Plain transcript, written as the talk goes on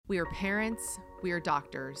We are parents, we are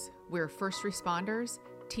doctors, we are first responders,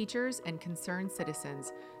 teachers, and concerned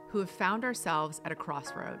citizens who have found ourselves at a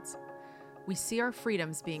crossroads. We see our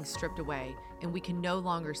freedoms being stripped away, and we can no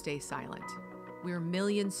longer stay silent. We are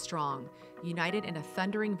millions strong, united in a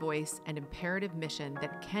thundering voice and imperative mission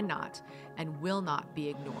that cannot and will not be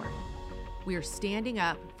ignored. We are standing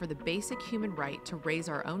up for the basic human right to raise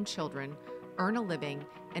our own children, earn a living,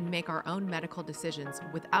 and make our own medical decisions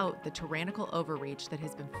without the tyrannical overreach that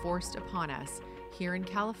has been forced upon us here in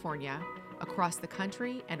California, across the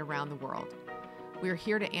country, and around the world. We are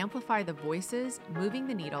here to amplify the voices, moving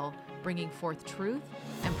the needle, bringing forth truth,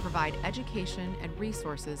 and provide education and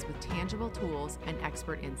resources with tangible tools and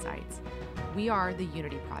expert insights. We are the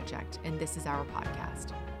Unity Project, and this is our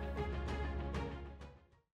podcast.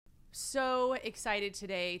 So excited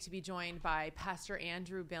today to be joined by Pastor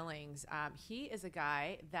Andrew Billings. He is a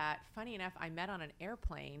guy that, funny enough, I met on an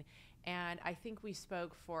airplane, and I think we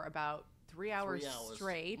spoke for about 3 hours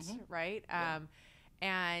straight, right?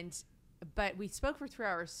 Yeah. But we spoke for 3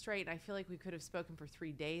 hours straight, and I feel like we could have spoken for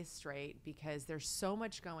 3 days straight because there's so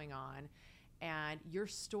much going on, and your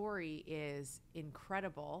story is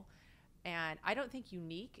incredible. And I don't think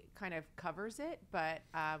unique kind of covers it, but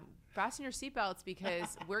fasten your seatbelts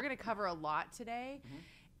because we're going to cover a lot today.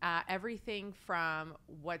 Everything from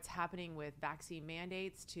what's happening with vaccine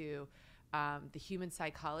mandates to the human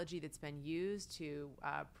psychology that's been used to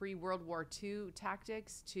pre-World War II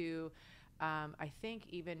tactics to I think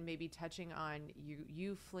even maybe touching on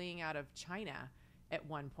you fleeing out of China at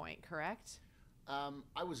one point, correct?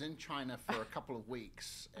 I was in China for a couple of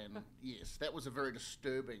weeks, and yes, that was a very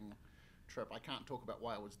disturbing trip. I can't talk about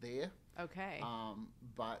why I was there. Okay.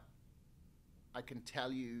 But I can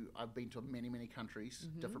tell you I've been to many, many countries,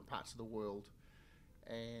 different parts of the world,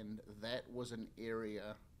 and that was an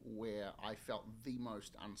area where I felt the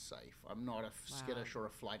most unsafe. I'm not a skittish or a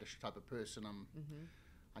flightish type of person.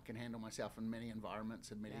 I can handle myself in many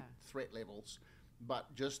environments and many threat levels,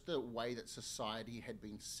 but just the way that society had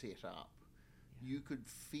been set up, you could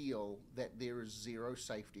feel that there is zero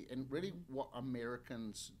safety. And really what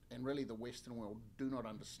Americans and really the Western world do not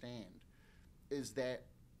understand is that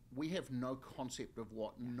we have no concept of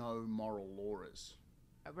what no moral law is.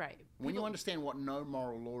 Right. When you understand what no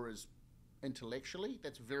moral law is intellectually,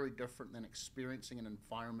 that's very different than experiencing an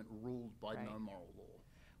environment ruled by no moral law.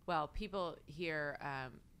 Well, people here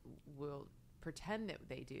will pretend that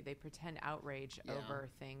they do. They pretend outrage over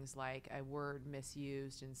things like a word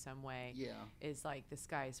misused in some way is like the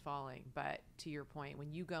sky is falling. But to your point,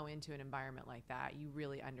 when you go into an environment like that, you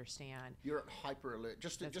really understand. You're at hyper alert.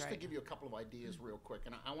 Just to give you a couple of ideas real quick,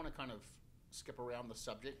 and I want to kind of skip around the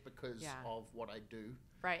subject because of what I do.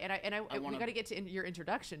 Right, and we got to get to your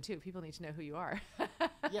introduction too. People need to know who you are.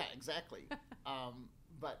 Yeah, exactly.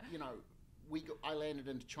 But you know, I landed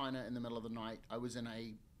into China in the middle of the night. I was in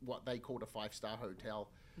what they called a 5-star hotel.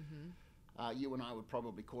 You and I would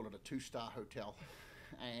probably call it a 2-star hotel.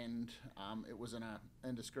 And it was in an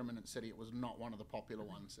indiscriminate city. It was not one of the popular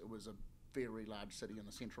ones. It was a very large city in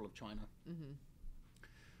the central of China.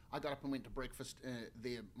 I got up and went to breakfast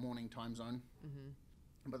their morning time zone.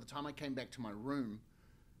 And by the time I came back to my room,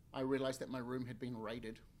 I realized that my room had been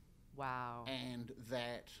raided. Wow. And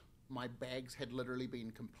that my bags had literally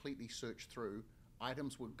been completely searched through.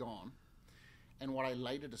 Items were gone. And what I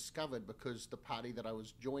later discovered, because the party that I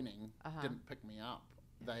was joining didn't pick me up,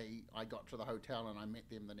 I got to the hotel and I met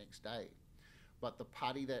them the next day. But the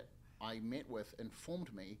party that I met with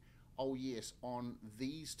informed me, oh yes, on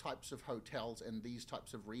these types of hotels and these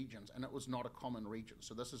types of regions, and it was not a common region,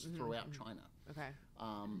 so this is throughout China. Okay.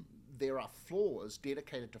 There are floors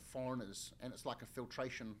dedicated to foreigners, and it's like a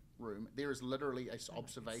filtration room. There is literally an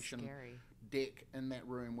observation deck in that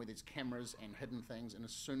room where there's cameras and hidden things, and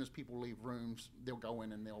as soon as people leave rooms, they'll go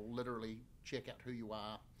in and they'll literally check out who you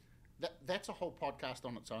are. That's a whole podcast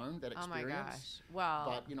on its own, that experience. Oh my gosh. Wow.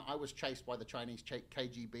 But, you know, I was chased by the Chinese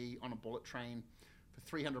KGB on a bullet train for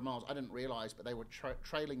 300 miles. I didn't realize, but they were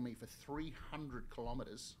trailing me for 300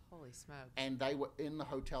 kilometers. Holy smokes. And they were in the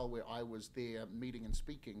hotel where I was there meeting and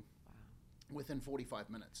speaking within 45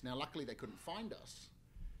 minutes. Now, luckily, they couldn't find us,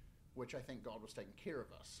 which I think God was taking care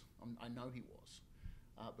of us. I know he was,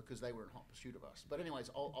 because they were in hot pursuit of us. But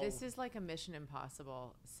anyways, this is like a Mission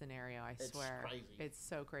Impossible scenario, I swear. It's crazy. It's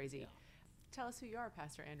so crazy. Yeah. Tell us who you are,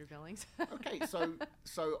 Pastor Andrew Billings. Okay,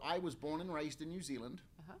 so I was born and raised in New Zealand.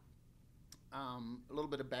 A little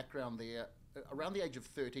bit of background there. Around the age of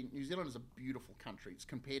 13, New Zealand is a beautiful country. It's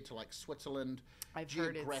compared to like Switzerland.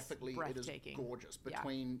 Geographically, it is gorgeous.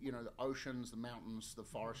 Between the oceans, the mountains, the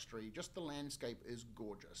forestry, just the landscape is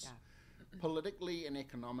gorgeous. politically and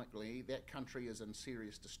economically, that country is in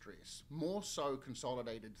serious distress. More so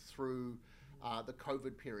consolidated through the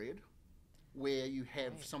COVID period, where you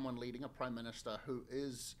have someone leading, a prime minister who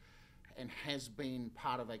is and has been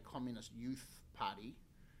part of a communist youth party.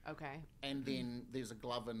 Okay. And then there's a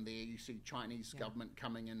glove in there. You see Chinese government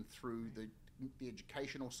coming in through the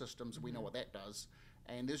educational systems. We know what that does.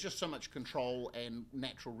 And there's just so much control and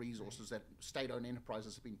natural resources that state-owned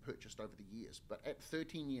enterprises have been purchased over the years. But at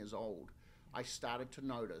 13 years old, I started to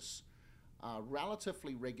notice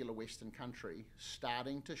relatively regular Western country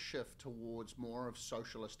starting to shift towards more of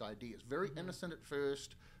socialist ideas. Very innocent at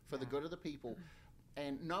first, for the good of the people.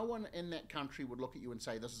 And no one in that country would look at you and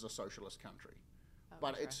say, this is a socialist country.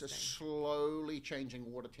 But it's a slowly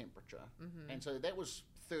changing water temperature. And so that was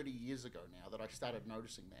 30 years ago now that I started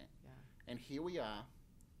noticing that. And here we are,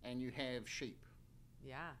 and you have sheep.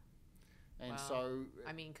 Yeah. And so...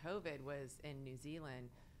 I mean, COVID was in New Zealand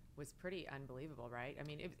was pretty unbelievable, right? I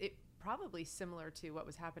mean, it probably similar to what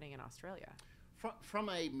was happening in Australia. From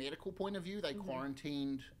a medical point of view, they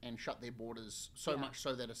quarantined and shut their borders so much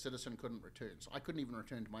so that a citizen couldn't return. So I couldn't even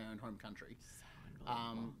return to my own home country. So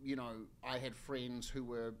unbelievable. You know, I had friends who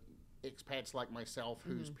were expats like myself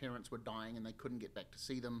whose parents were dying and they couldn't get back to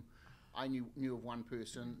see them. I knew of one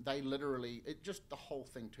person. They literally, the whole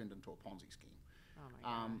thing turned into a Ponzi scheme. Oh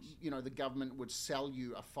my gosh. You know, the government would sell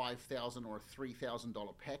you a $5,000 or a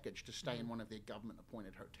 $3,000 package to stay in one of their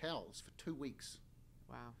government-appointed hotels for 2 weeks.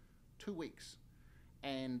 Wow. 2 weeks.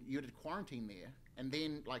 And you had to quarantine there. And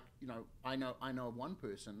then, like, you know, I know of one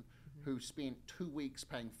person who spent 2 weeks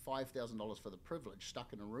paying $5,000 for the privilege,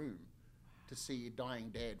 stuck in a room, to see a dying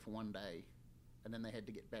dad for 1 day, and then they had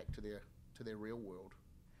to get back to their real world.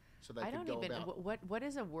 So they could go about. What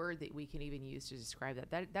is a word that we can even use to describe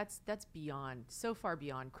that? That's beyond, so far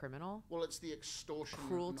beyond criminal. Well, it's the extortion,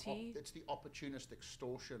 cruelty. It's the opportunist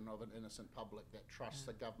extortion of an innocent public that trusts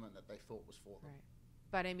a government that they thought was for them. Right.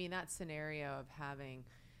 But I mean, that scenario of having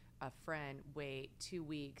a friend wait 2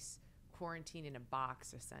 weeks, quarantine in a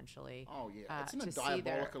box, essentially. Oh yeah, it's a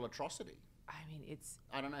diabolical atrocity. I mean, it's...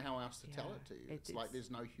 I don't know how else to tell it to you. It's like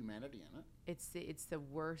there's no humanity in it. It's the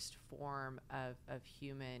worst form of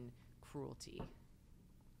human cruelty,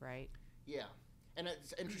 right? Yeah. And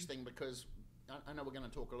it's interesting because I know we're going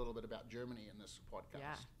to talk a little bit about Germany in this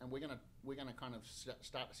podcast. And we're going to kind of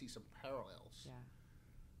start to see some parallels.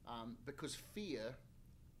 Yeah. Because fear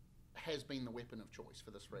has been the weapon of choice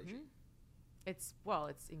for this regime. It's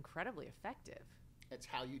incredibly effective. It's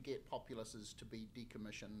how you get populaces to be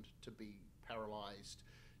decommissioned, to be paralyzed,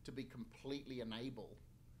 to be completely unable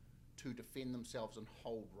to defend themselves and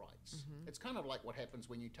hold rights. It's kind of like what happens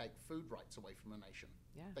when you take food rights away from a nation.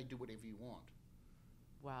 Yeah. They do whatever you want.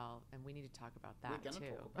 Well, and we need to talk about that We're going to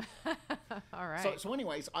too. talk about that. All right. So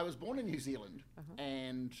anyways, I was born in New Zealand,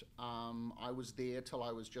 and I was there till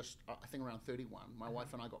I was just, I think, around 31. My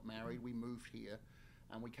wife and I got married. We moved here,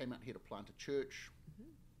 and we came out here to plant a church.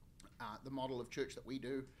 The model of church that we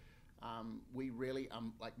do, we really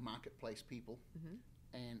like marketplace people.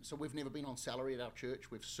 And so we've never been on salary at our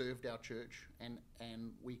church. We've served our church,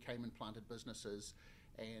 and we came and planted businesses,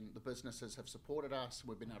 and the businesses have supported us.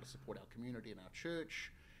 We've been able to support our community and our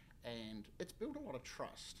church, and it's built a lot of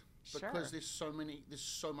trust because there's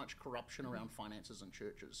so much corruption around finances in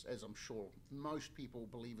churches, as I'm sure most people,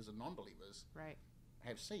 believers and non-believers,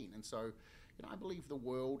 have seen. And so, you know, I believe the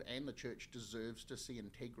world and the church deserves to see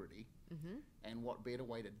integrity, and what better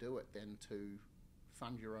way to do it than to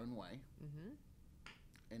fund your own way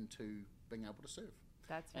into being able to serve.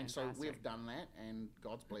 That's fantastic. fantastic. And so we've done that, and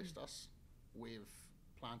God's blessed us. We've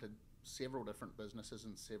planted several different businesses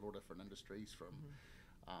in several different industries, from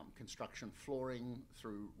construction flooring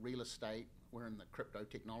through real estate. We're in the crypto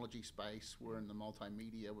technology space. We're in the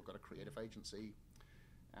multimedia. We've got a creative agency.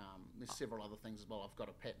 There's several other things as well. I've got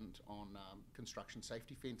a patent on construction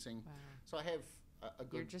safety fencing. Wow. So I have a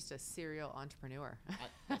good... You're just a serial entrepreneur.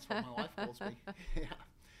 That's what my wife calls me. Yeah.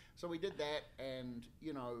 So we did that, and,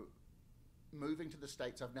 you know, moving to the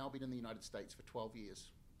States, I've now been in the United States for 12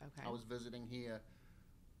 years. Okay. I was visiting here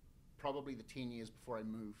probably the 10 years before I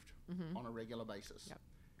moved on a regular basis. Yep.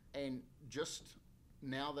 And just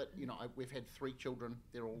now that, you know, we've had 3 children,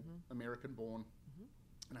 they're all American born,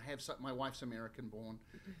 and I have my wife's American born,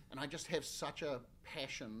 and I just have such a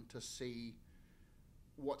passion to see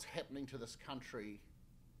what's happening to this country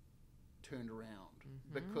turned around,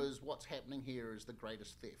 because what's happening here is the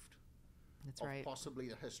greatest theft That's of right. possibly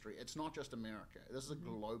the history. It's not just America. This is a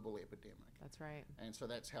global epidemic. That's right. And so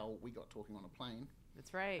that's how we got talking on a plane.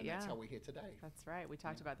 That's right. And yeah. that's how we're here today. That's right. We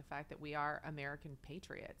talked about the fact that we are American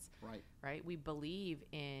patriots. Right. Right. We believe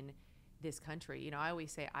in this country. I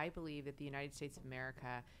always say I believe that the United States of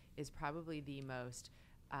America is probably the most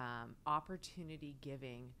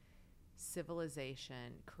opportunity-giving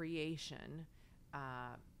civilization creation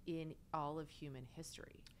in all of human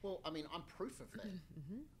history. Well, I mean, I'm proof of that.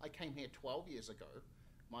 I came here 12 years ago.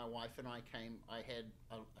 My wife and I had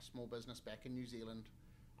a small business back in New Zealand.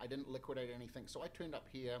 I didn't liquidate anything. So I turned up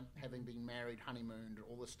here, having been married, honeymooned,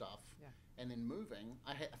 all this stuff. Yeah. And then moving,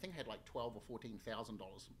 I think I had like $12,000 or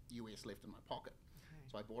 $14,000 US left in my pocket. Okay.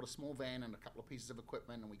 So I bought a small van and a couple of pieces of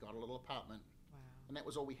equipment, and we got a little apartment. Wow. And that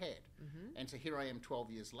was all we had. And so here I am 12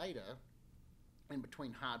 years later, and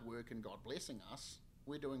between hard work and God blessing us,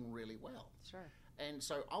 we're doing really well. Sure. And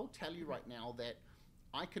so I'll tell you right now that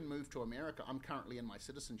I can move to America. I'm currently in my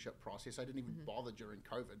citizenship process. I didn't even bother during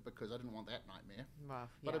COVID because I didn't want that nightmare. Well,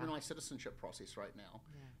 But I'm in my citizenship process right now.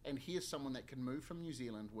 Yeah. And here's someone that can move from New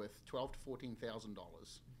Zealand with $12,000 to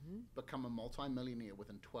 $14,000, become a multimillionaire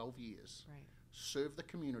within 12 years, Right. serve the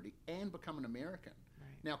community, and become an American.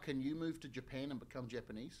 Right. Now, can you move to Japan and become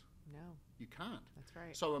Japanese? No. You can't. That's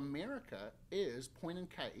right. So America is, point in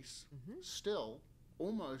case, still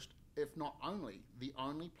almost, if not only, the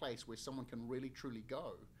only place where someone can really truly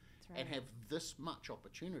go That's right. and have this much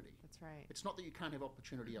opportunity. That's right. It's not that you can't have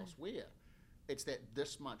opportunity elsewhere. It's that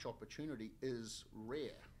this much opportunity is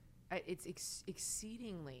rare. It's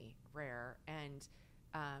exceedingly rare and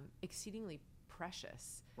exceedingly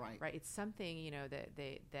precious. Right. Right. It's something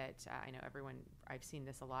that I know everyone. I've seen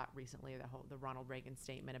this a lot recently. The Ronald Reagan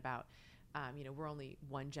statement about we're only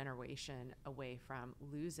one generation away from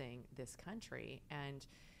losing this country. And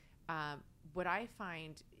what I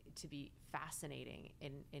find to be fascinating,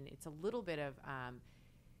 and it's a little bit of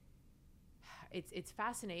it's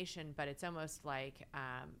fascination, but it's almost like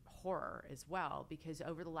horror as well, because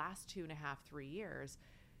over the last 2.5, 3 years,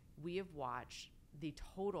 we have watched the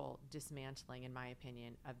total dismantling, in my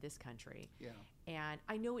opinion, of this country. Yeah. And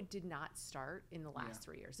I know it did not start in the last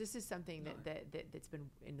 3 years. This is something that's been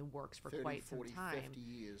in the works for 30, quite 40, some time. 50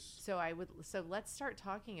 years. So let's start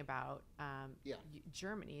talking about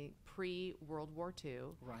Germany pre-World War II,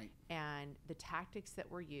 Right. and the tactics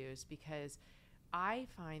that were used, because I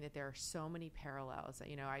find that there are so many parallels.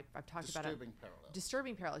 I've talked about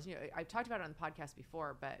disturbing parallels. I've talked about it on the podcast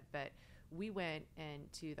before, but we went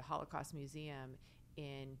into the Holocaust Museum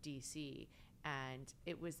in D.C., and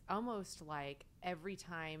it was almost like every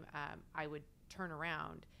time I would turn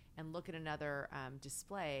around and look at another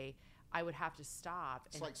display, I would have to stop.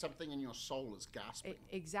 It's like something in your soul is gasping.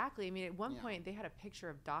 Exactly. I mean, at one point they had a picture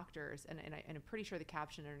of doctors, and I'm pretty sure the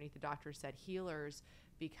caption underneath the doctor said, "Healers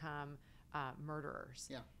become murderers."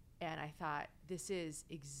 Yeah. And I thought, this is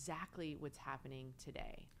exactly what's happening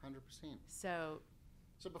today. 100%.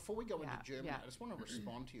 So before we go into Germany, yeah. I just want to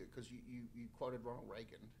respond to you, because you quoted Ronald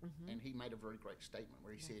Reagan, and he made a very great statement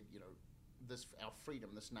where he said, our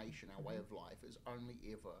freedom, this nation, our way of life is only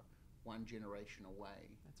ever one generation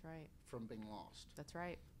away That's right. from being lost. That's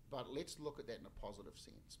right. But let's look at that in a positive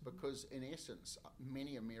sense, because in essence,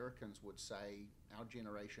 many Americans would say our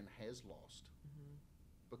generation has lost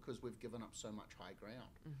because we've given up so much high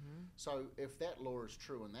ground. So if that law is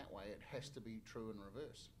true in that way, it has to be true in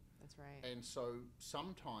reverse. That's right. And so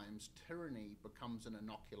sometimes tyranny becomes an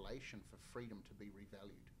inoculation for freedom to be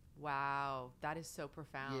revalued. Wow, that is so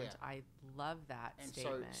profound. Yeah. I love that And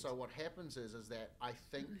statement. so what happens is that I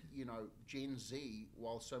think, Gen Z,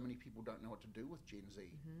 while so many people don't know what to do with Gen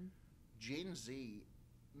Z, Gen Z,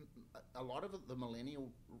 a lot of the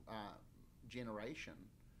millennial generation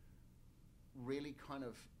really kind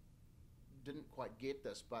of didn't quite get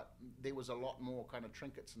this, but there was a lot more kind of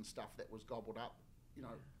trinkets and stuff that was gobbled up,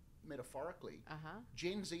 metaphorically.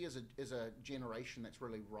 Gen Z is a generation that's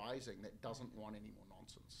really rising, that doesn't want any more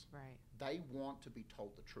nonsense. Right. They want to be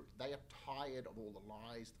told the truth. They are tired of all the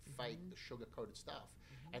lies, the fake, the sugar-coated stuff.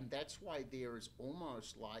 And that's why there is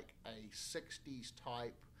almost like a 60s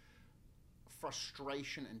type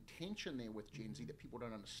frustration and tension there with Gen Z that people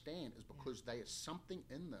don't understand, is because there is something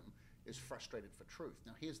in them is frustrated for truth.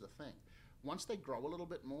 Now, here's the thing. Once they grow a little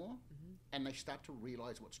bit more and they start to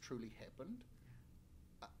realize what's truly happened,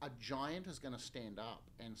 a giant is going to stand up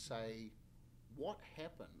and say, what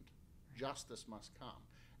happened? Justice must come.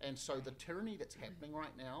 And so the tyranny that's happening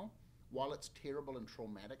right now, while it's terrible and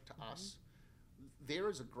traumatic to us, there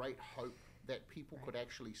is a great hope that people could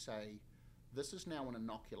actually say, this is now an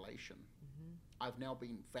inoculation. I've now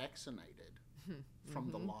been vaccinated from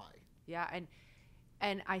the lie. Yeah,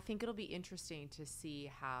 and I think it'll be interesting to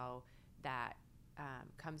see how that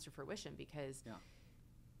comes to fruition, because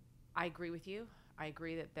I agree with you. I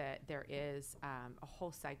agree that there is a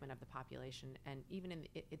whole segment of the population, and even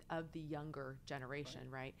of the younger generation,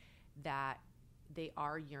 right, that they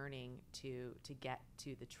are yearning to get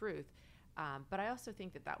to the truth. But I also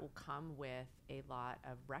think that will come with a lot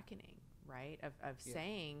of reckoning, right? Of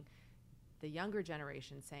saying, the younger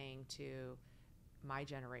generation saying to my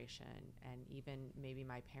generation and even maybe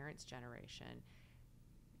my parents' generation,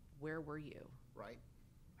 where were you? Right.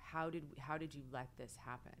 How did you let this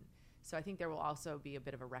happen? So I think there will also be a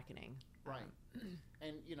bit of a reckoning. Right.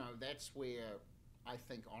 And, that's where I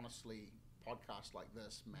think, honestly, podcasts like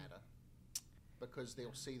this matter, because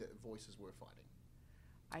they'll see that voices were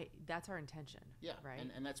fighting. That's our intention. Yeah, right.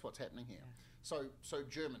 And that's what's happening here. Yeah. So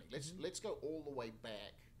Germany. Let's go all the way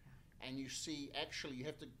back, and you see. Actually, you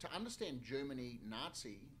have to understand Germany,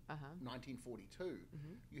 Nazi, 1942.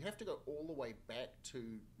 You have to go all the way back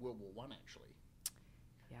to World War One, actually.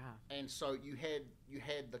 Yeah. And so you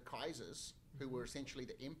had the Kaisers, who were essentially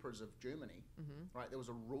the emperors of Germany. Right. There was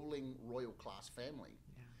a ruling royal class family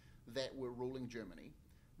that were ruling Germany.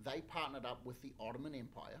 They partnered up with the Ottoman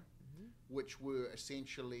Empire, which were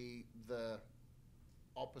essentially the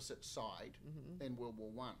opposite side in World War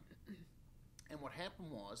One. And what happened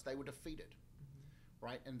was they were defeated,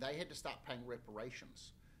 right? And they had to start paying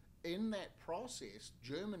reparations. In that process,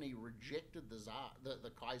 Germany rejected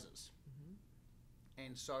the Kaisers.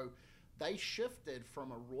 And so they shifted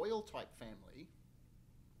from a royal type family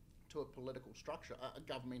to a political structure, a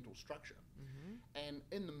governmental structure. And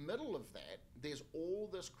in the middle of that, there's all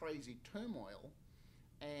this crazy turmoil.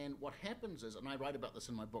 And what happens is, and I write about this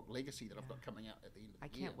in my book Legacy that I've got coming out at the end of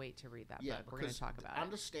the year. I can't wait to read that book. We're going to talk about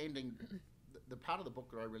understanding the part of the book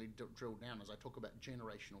that I really drill down is I talk about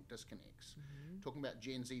generational disconnects, talking about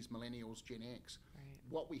Gen Zs, millennials, Gen X. Right.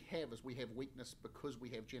 What we have is we have weakness because we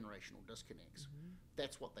have generational disconnects.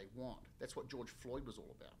 That's what they want. That's what George Floyd was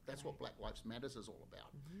all about. That's what Black Lives Matters is all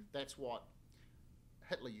about. That's what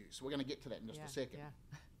Hitler used. So we're going to get to that in just a second.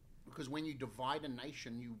 Yeah. Because when you divide a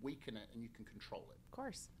nation, you weaken it and you can control it. Of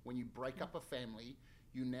course. When you break up a family,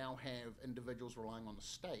 you now have individuals relying on the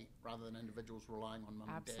state rather than individuals relying on mum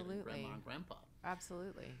and dad and grandma and grandpa.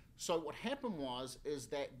 Absolutely. So what happened is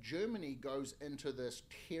that Germany goes into this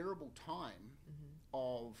terrible time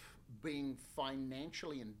of being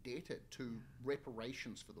financially indebted to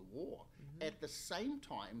reparations for the war. At the same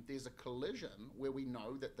time, there's a collision where we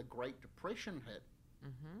know that the Great Depression hit,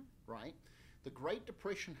 right? The Great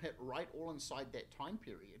Depression hit right all inside that time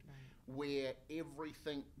period where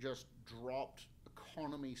everything just dropped,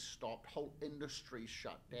 economy stopped, whole industries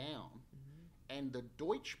shut down. And the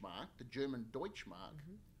Deutschmark, the German Deutschmark,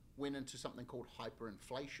 went into something called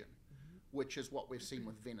hyperinflation, which is what we've seen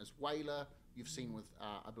with Venezuela, you've seen with,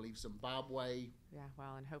 I believe, Zimbabwe. Yeah,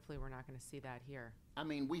 well, and hopefully we're not going to see that here. I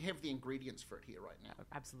mean, we have the ingredients for it here right now.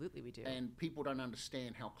 Absolutely we do. And people don't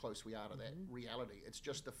understand how close we are to that reality. It's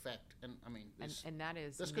just a fact. And I mean, and that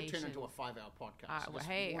is this could turn into a 5-hour podcast. Well,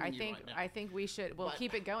 hey, I think we should. We'll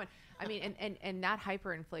keep it going. I mean, and that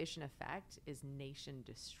hyperinflation effect is nation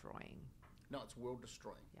destroying. No, it's world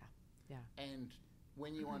destroying. Yeah. And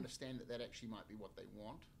when you understand that actually might be what they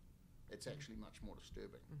want, it's actually much more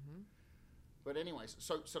disturbing. But anyways,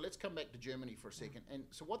 so let's come back to Germany for a second. And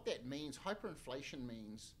so what that means, hyperinflation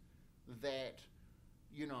means that,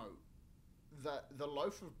 the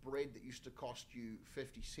loaf of bread that used to cost you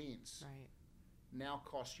 50 cents now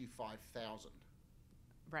costs you 5,000.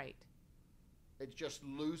 Right. It just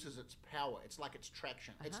loses its power. It's like its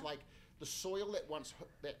traction. It's like the soil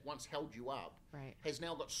that once held you up has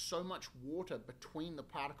now got so much water between the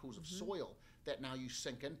particles of soil that now you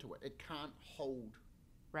sink into it. It can't hold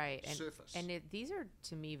surface. And these are,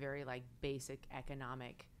 to me, very basic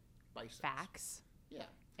economic facts. Yeah.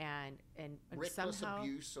 And reckless somehow,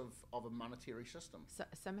 abuse of a monetary system.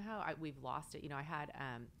 Somehow we've lost it. I had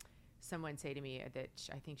someone say to me that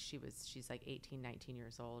I think she's like 18, 19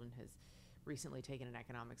 years old and has recently taken an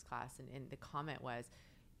economics class. And the comment was,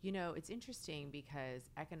 it's interesting because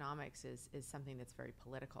economics is something that's very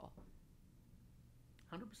political.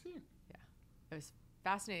 100%. Yeah. It was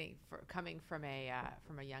fascinating coming from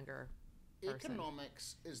a younger person.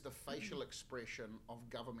 Economics is the facial expression of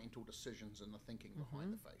governmental decisions and the thinking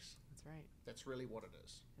behind the face. That's right. That's really what it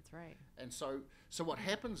is. That's right. And so what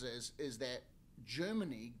happens is that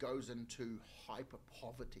Germany goes into hyper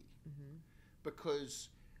poverty because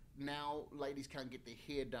now ladies can't get their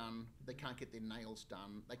hair done, they can't get their nails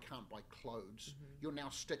done, they can't buy clothes. You're now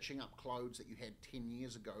stitching up clothes that you had 10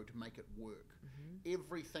 years ago to make it work.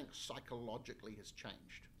 Everything psychologically has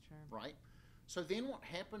changed, right? So then what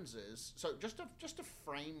happens is, so just to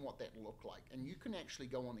frame what that looked like, and you can actually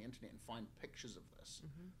go on the internet and find pictures of this.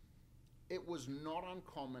 It was not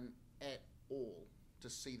uncommon at all to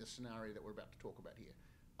see the scenario that we're about to talk about here.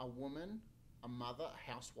 A woman a mother,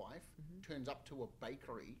 a housewife, turns up to a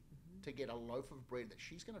bakery to get a loaf of bread that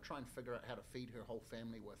she's going to try and figure out how to feed her whole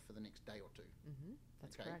family with for the next day or two.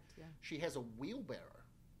 That's correct, yeah. She has a wheelbarrow,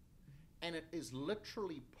 and it is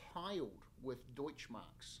literally piled with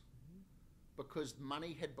Deutschmarks because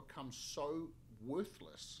money had become so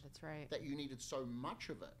worthless. That's right. That you needed so much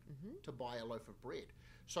of it to buy a loaf of bread.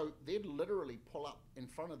 So they'd literally pull up in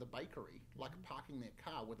front of the bakery, like parking their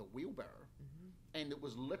car with a wheelbarrow, and it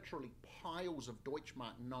was literally piles of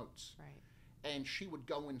Deutschmark notes. Right. And she would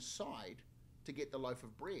go inside to get the loaf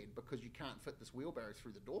of bread because you can't fit this wheelbarrow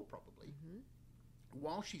through the door probably.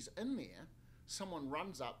 While she's in there, someone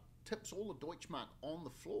runs up, tips all the Deutschmark on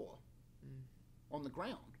the floor, on the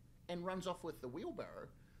ground, and runs off with the wheelbarrow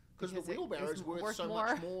because the wheelbarrow is worth so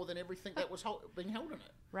much more than everything that was being held in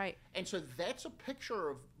it. Right. And so that's a picture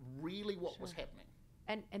of really what was happening.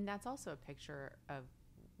 And that's also a picture of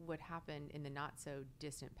what happened in the not so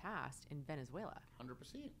distant past in Venezuela.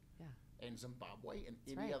 100%. Yeah. And Zimbabwe and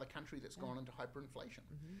That's any right. other country that's gone into hyperinflation.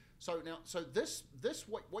 So now, this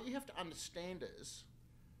what you have to understand is,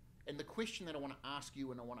 and the question that I want to ask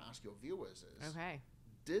you and I want to ask your viewers is, Okay.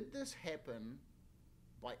 did this happen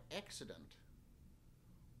by accident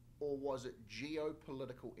or was it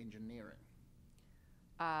geopolitical engineering?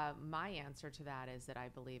 My answer to that is that I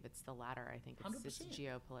believe it's the latter. I think it's 100%.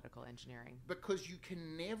 geopolitical engineering. Because you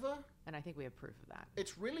can never, And I think we have proof of that.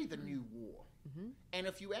 it's really the new war. And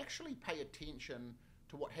if you actually pay attention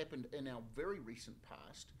to what happened in our very recent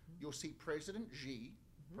past, you'll see President Xi,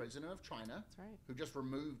 president of China, That's right. who just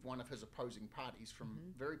removed one of his opposing parties from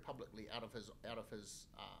very publicly out of his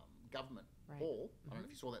government Right. hall. I don't know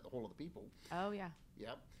if you saw that, the Hall of the People. Oh, yeah.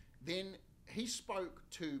 Yeah. Then he spoke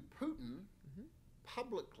to Putin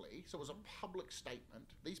publicly, so it was a public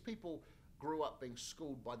statement. These people grew up being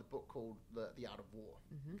schooled by the book called The Art of War.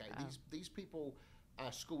 Okay, these people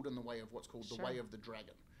are schooled in the way of what's called the way of the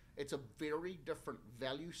dragon. It's a very different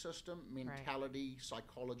value system, mentality,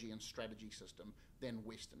 psychology, and strategy system than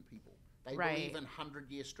Western people. They believe in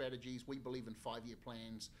 100-year strategies. We believe in 5-year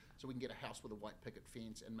plans, so we can get a house with a white picket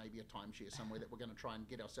fence and maybe a timeshare somewhere that we're going to try and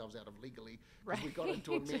get ourselves out of legally because we got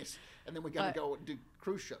into a mess, and then we're going to go and do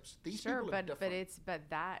cruise ships. These people are different. But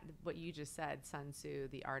that what you just said, Sun Tzu,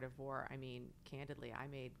 The Art of War. I mean, candidly,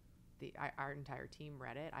 our entire team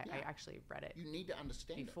read it. I actually read it. You need to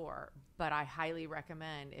understand before, but I highly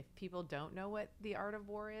recommend if people don't know what The Art of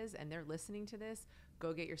War is and they're listening to this,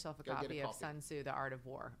 go get yourself a copy of Sun Tzu, The Art of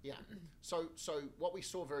War. Yeah. So what we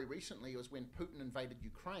saw very recently was when Putin invaded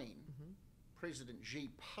Ukraine, President Xi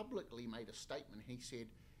publicly made a statement. He said,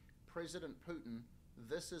 President Putin,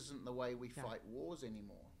 this isn't the way we fight wars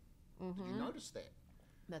anymore. Did you notice that?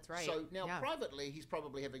 That's right. So now privately, he's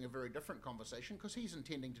probably having a very different conversation because he's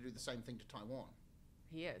intending to do the same thing to Taiwan.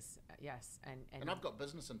 He is, yes. And I've got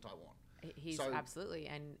business in Taiwan. He's absolutely.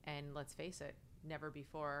 And let's face it, never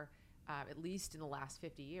before, at least in the last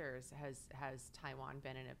 50 years, has Taiwan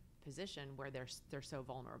been in a position where they're so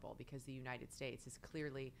vulnerable because the United States is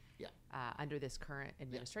clearly, under this current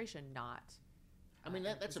administration, not I mean,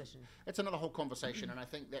 that's another whole conversation, and I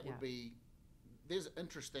think that would be, there's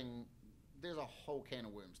a whole can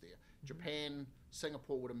of worms there. Japan,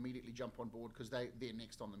 Singapore would immediately jump on board because they're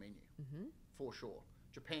next on the menu, for sure.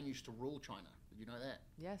 Japan used to rule China. Did you know that?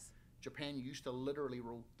 Yes. Japan used to literally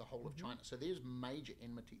rule the whole of China. So there's major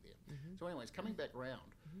enmity there. So anyways, coming back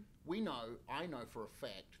around, I know for a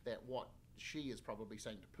fact that what Xi is probably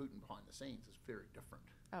saying to Putin behind the scenes is very different.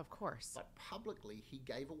 Of course. But publicly, he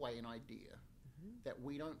gave away an idea that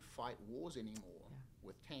we don't fight wars anymore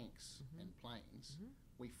with tanks and planes.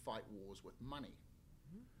 We fight wars with money.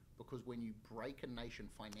 Because when you break a nation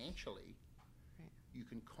financially, you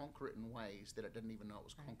can conquer it in ways that it didn't even know it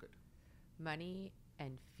was conquered. Money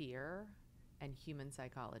and fear and human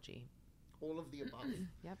psychology. All of the above.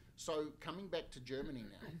 Yep. So coming back to Germany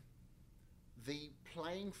now, the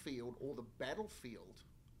playing field or the battlefield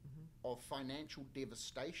of financial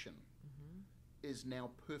devastation is now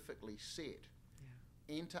perfectly set.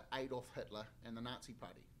 Enter Adolf Hitler and the Nazi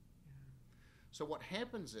Party. So what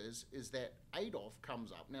happens is that Adolf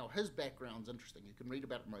comes up. Now, his background's interesting. You can read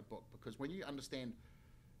about it in my book, because when you understand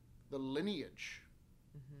the lineage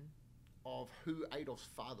of who Adolf's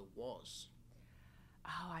father was.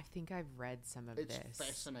 Oh, I think I've read some of this. It's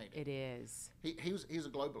fascinating. It is. He's a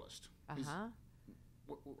globalist.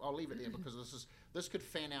 I'll leave it there because this could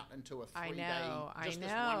fan out into a 3-day. This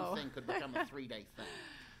one thing could become a 3-day thing.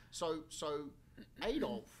 So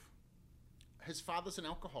Adolf, his father's an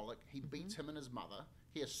alcoholic. He beats him and his mother.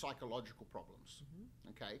 He has psychological problems.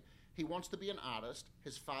 Okay, he wants to be an artist.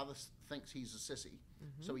 His father thinks he's a sissy,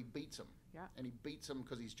 so he beats him. And he beats him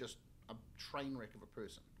because he's just a train wreck of a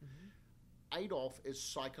person. Adolf is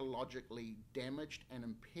psychologically damaged and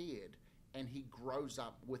impaired, and he grows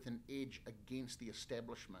up with an edge against the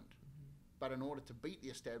establishment. But in order to beat the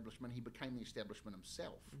establishment, he became the establishment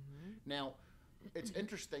himself. Now, it's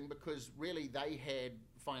interesting because really they had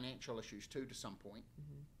financial issues too to some point.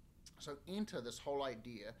 So enter this whole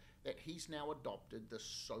idea that he's now adopted this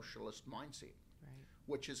socialist mindset,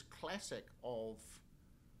 which is classic of,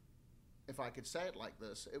 if I could say it like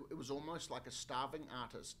this, it was almost like a starving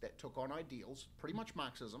artist that took on ideals, pretty much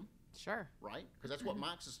Marxism. Sure. Right? Because that's what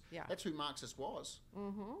that's who Marxist was.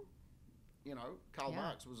 You know, Karl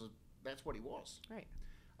Marx that's what he was. Right.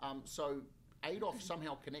 So Adolf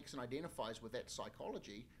somehow connects and identifies with that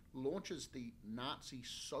psychology, launches the Nazi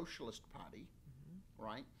Socialist Party,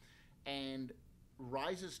 right, and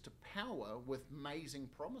rises to power with amazing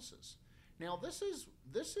promises. Now, this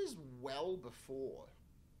is well before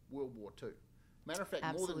World War II. Matter of fact,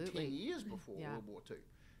 Absolutely. more than 10 years before World War II.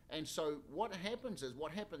 And so what happens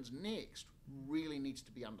next really needs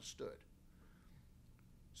to be understood.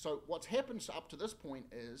 So what's happened up to this point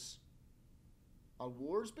is a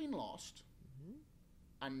war has been lost.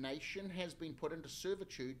 A nation has been put into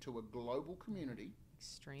servitude to a global community.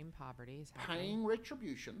 Extreme poverty is happening. Paying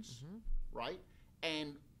retributions, right?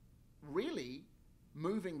 And really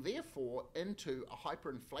moving, therefore, into a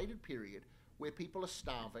hyperinflated period where people are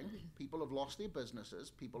starving, people have lost their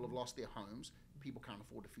businesses, people have lost their homes, people can't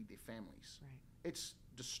afford to feed their families. Right. It's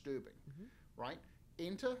disturbing, right?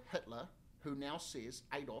 Enter Hitler, who now says,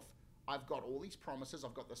 Adolf, I've got all these promises,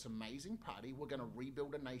 I've got this amazing party, we're going to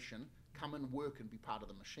rebuild a nation, come and work and be part of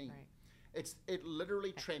the machine. Right. It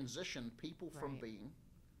literally transitioned people from being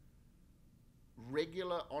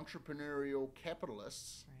regular entrepreneurial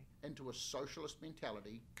capitalists into a socialist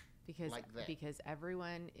mentality like that. Because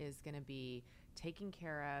everyone is going to be taken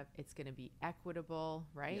care of, it's going to be equitable,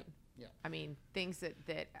 right? Yeah. I mean, things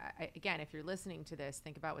that again, if you're listening to this,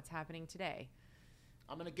 think about what's happening today.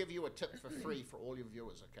 I'm going to give you a tip for free for all your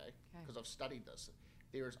viewers, okay? Because I've studied this.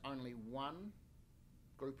 There is only one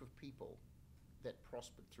group of people that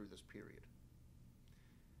prospered through this period.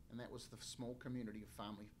 And that was the small community of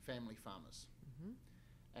family farmers.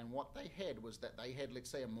 And what they had was that they had, let's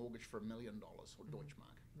say, a mortgage for $1 million or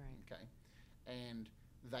Deutschmark, okay? And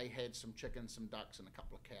they had some chickens, some ducks, and a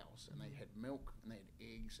couple of cows. And they had milk, and they had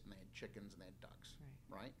eggs, and they had chickens, and they had ducks,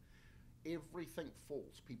 right? Everything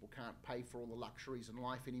falls. People can't pay for all the luxuries in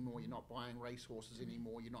life anymore. You're not buying racehorses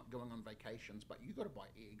anymore. You're not going on vacations, but you got to buy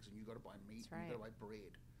eggs and you got to buy meat and you got to buy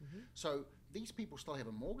bread. So these people still have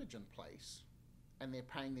a mortgage in place, and they're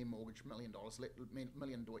paying their mortgage $1 million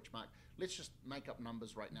Deutschmark. Let's just make up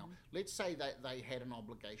numbers right now. Let's say that they had an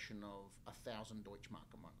obligation of 1,000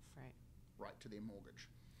 Deutschmark a month, right, to their mortgage.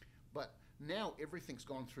 But now everything's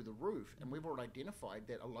gone through the roof, and we've already identified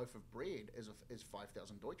that a loaf of bread is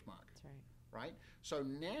 5,000 Deutschmark. That's right. Right? So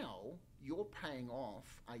now you're paying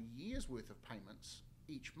off a year's worth of payments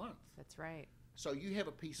each month. That's right. So you have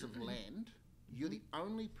a piece of land. You're the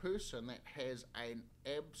only person that has an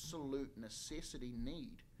absolute necessity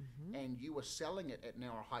need, and you are selling it at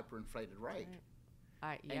now a hyperinflated rate.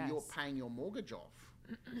 And you're paying your mortgage off.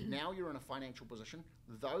 Now you're in a financial position.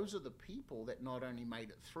 Those are the people that not only made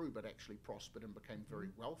it through, but actually prospered and became very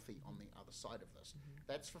wealthy on the other side of this.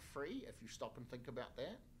 That's for free. If you stop and think about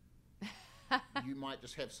that, you might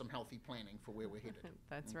just have some healthy planning for where we're headed.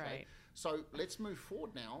 That's right. So let's move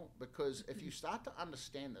forward now, because if you start to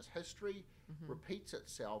understand this, history repeats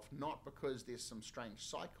itself, not because there's some strange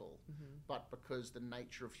cycle, but because the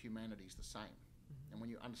nature of humanity is the same. And when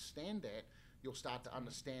you understand that, you'll start to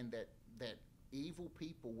understand that evil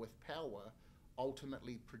people with power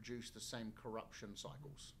ultimately produce the same corruption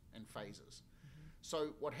cycles and phases. So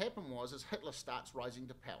what happened was Hitler starts rising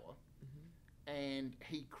to power, and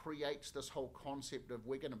he creates this whole concept of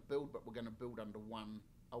we're going to build, but we're going to build under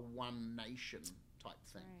a one nation type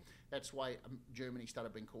thing. That's why Germany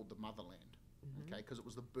started being called the motherland, okay, because it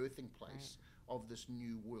was the birthing place of this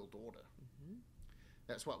new world order.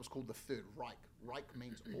 That's why it was called the Third Reich. Reich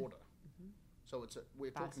means order. So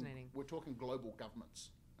we're talking global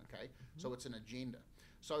governments, okay? So it's an agenda.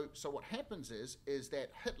 So what happens is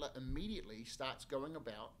that Hitler immediately starts going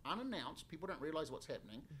about unannounced. People don't realize what's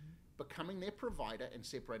happening. Becoming their provider and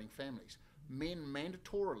separating families. Men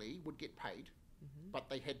mandatorily would get paid, but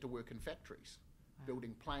they had to work in factories,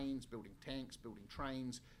 building planes, building tanks, building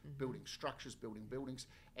trains, building structures, building buildings.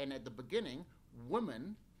 And at the beginning,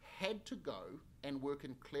 women had to go and work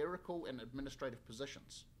in clerical and administrative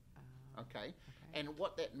positions. Okay? And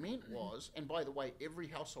what that meant was, and by the way, every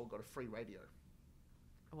household got a free radio.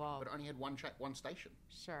 Well, but it only had one station.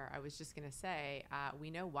 sure. I was just going to say, we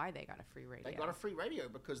know why they got a free radio. They got a free radio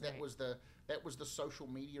because Right. that was the social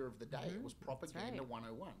media of the day. It was propaganda right.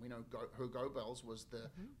 101. We know Hugo Goebbels was the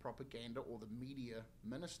propaganda or the media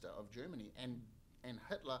minister of Germany, and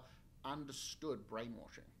Hitler understood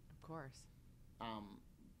brainwashing. Of course.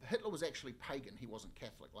 Hitler was actually pagan. He wasn't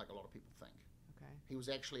Catholic like a lot of people think. Okay. He was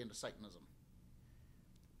actually into Satanism.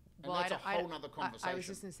 And Well, that's a whole nother conversation. I was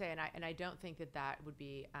just going to say, and I don't think that would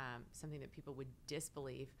be something that people would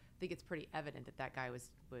disbelieve. I think it's pretty evident that guy was.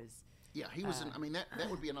 Yeah, he was. I mean, that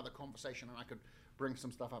would be another conversation, and I could bring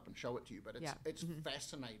some stuff up and show it to you. But it's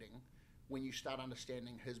fascinating when you start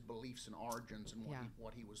understanding his beliefs and origins and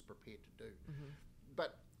what he was prepared to do.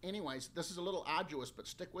 But anyways, this is a little arduous, but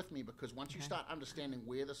stick with me because once you start understanding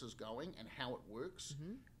where this is going and how it works,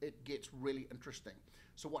 it gets really interesting.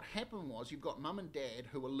 So what happened was you've got mum and dad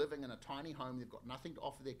who are living in a tiny home. They've got nothing to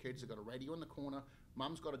offer their kids. They've got a radio in the corner.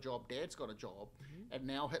 Mum's got a job. Dad's got a job. And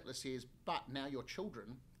now Hitler says, but now your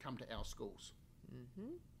children come to our schools.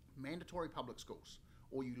 Mandatory public schools,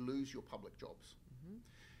 or you lose your public jobs.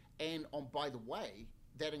 And by the way,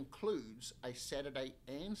 that includes a Saturday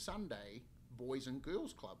and Sunday Boys and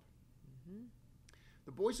Girls Club.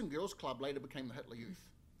 The Boys and Girls Club later became the Hitler Youth.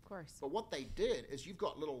 Of course. But what they did is you've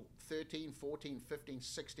got little 13, 14, 15,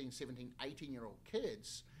 16, 17, 18-year-old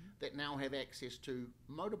kids that now have access to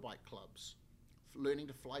motorbike clubs, learning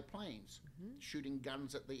to fly planes, shooting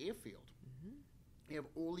guns at the airfield. You have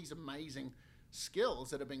all these amazing skills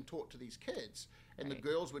that are being taught to these kids. And the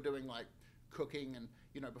girls were doing like cooking and,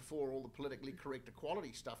 before all the politically correct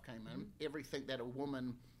equality stuff came in, everything that a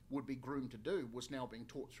woman would be groomed to do was now being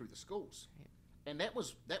taught through the schools. And that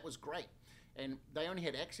was great. And they only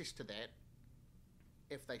had access to that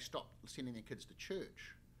if they stopped sending their kids to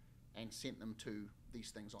church and sent them to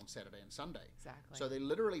these things on Saturday and Sunday. Exactly. So they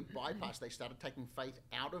literally bypassed, they started taking faith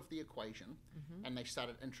out of the equation and they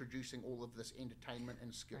started introducing all of this entertainment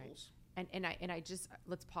and skills. Right. And I just,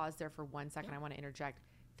 let's pause there for 1 second. I want to interject.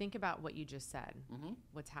 Think about what you just said,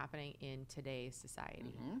 what's happening in today's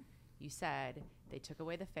society. You said they took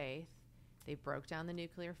away the faith. They broke down the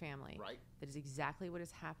nuclear family. Right. That is exactly what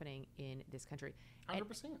is happening in this country.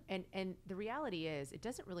 100%. And the reality is, it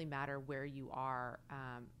doesn't really matter where you are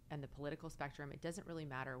in the political spectrum. It doesn't really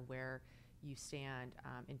matter where you stand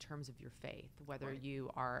in terms of your faith, whether you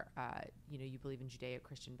are, you believe in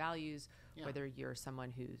Judeo-Christian values, whether you're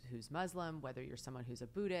someone who's Muslim, whether you're someone who's a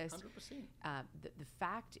Buddhist. 100%. The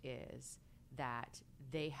fact is that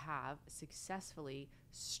they have successfully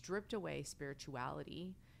stripped away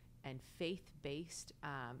spirituality and faith-based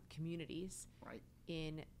communities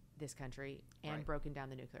in this country and broken down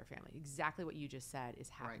the nuclear family. Exactly what you just said is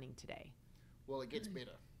happening today. Well, it gets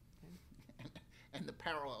better. And the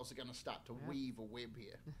parallels are going to start to weave a web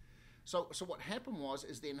here. So what happened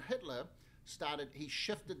is then Hitler he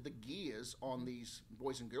shifted the gears on these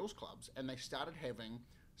Boys and Girls Clubs, and they started having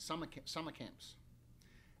summer camps.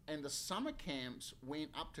 And the summer camps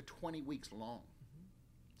went up to 20 weeks long.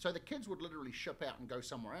 So the kids would literally ship out and go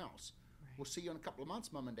somewhere else. We'll see you in a couple of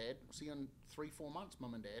months, Mum and Dad. We'll see you in 3-4 months,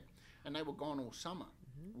 Mum and Dad. And they were gone all summer.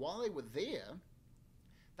 While they were there,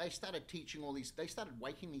 they started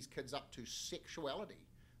waking these kids up to sexuality.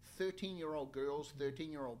 13-year-old girls,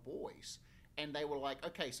 13-year-old boys. And they were like,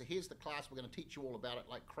 okay, so here's the class. We're going to teach you all about it,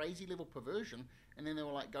 like crazy level perversion. And then they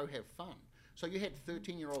were like, go have fun. So you had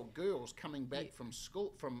 13-year-old girls coming back from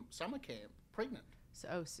summer camp pregnant.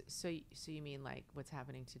 So you mean like what's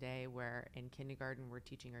happening today, where in kindergarten we're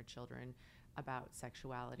teaching our children about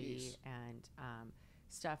sexuality and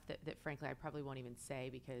stuff that frankly I probably won't even say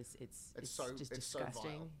because it's just disgusting. So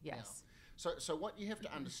vile. Yes. Yeah. So what you have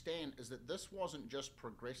to understand is that this wasn't just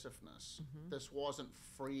progressiveness. This wasn't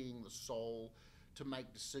freeing the soul to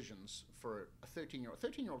make decisions for a 13-year-old.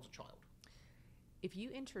 13-year-old's a child. If you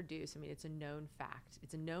introduce, it's a known fact.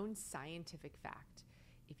 It's a known scientific fact.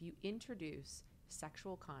 If you introduce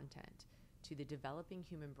sexual content to the developing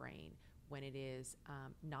human brain when it is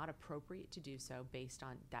not appropriate to do so based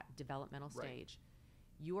on that developmental stage,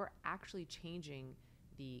 you are actually changing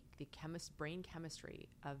the brain chemistry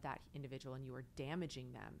of that individual, and you are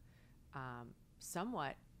damaging them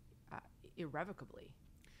somewhat irrevocably.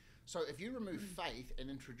 So if you remove faith and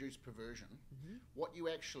introduce perversion, what you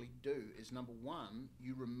actually do is, number one,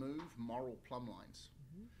 you remove moral plumb lines.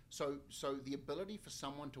 So the ability for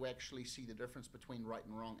someone to actually see the difference between right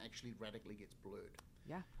and wrong actually radically gets blurred.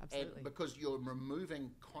 Yeah, absolutely. And because you're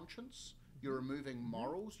removing conscience, you're removing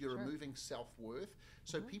morals, you're removing self-worth.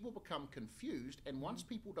 So people become confused, and once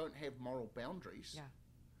people don't have moral boundaries,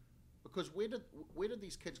 because where did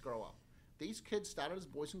these kids grow up? These kids started as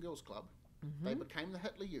Boys and Girls Club. They became the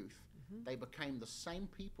Hitler Youth. they became the same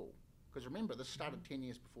people. Because remember, this started 10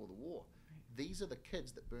 years before the war. Right. These are the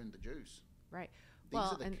kids that burned the Jews. Right. These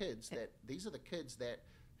are the kids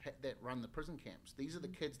that run the prison camps. These are the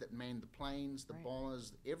kids that manned the planes, the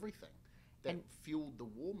bombers, everything that fueled the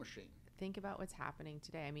war machine. Think about what's happening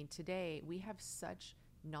today. I mean, today we have such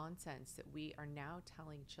nonsense that we are now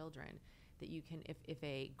telling children that you can, if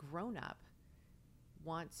a grown-up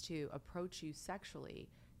wants to approach you sexually,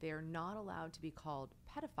 they are not allowed to be called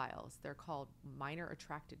pedophiles. They're called minor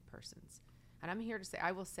attracted persons. And I'm here to say,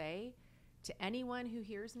 I will say to anyone who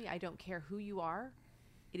hears me, I don't care who you are,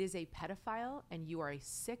 it is a pedophile and you are a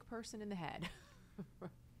sick person in the head.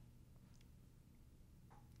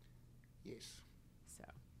 Yes. So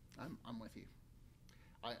I'm with you.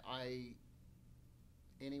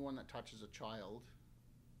 Anyone that touches a child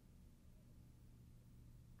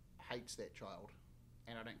hates that child,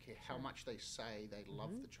 and I don't care how much they say they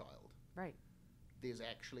love the child. Right. There's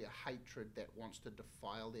actually a hatred that wants to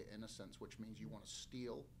defile their innocence, which means you want to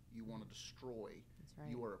steal, you want to destroy. That's right.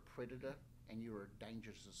 You are a predator, and you are a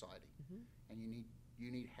danger to society, and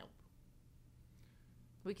you need help.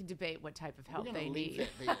 We can debate what type of help We're they gonna leave need. that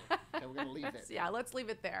there. Okay, we're going to leave that there. Yeah, let's leave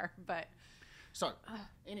it there. But so,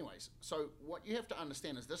 anyways, so what you have to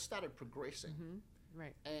understand is this started progressing,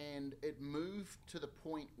 right. and it moved to the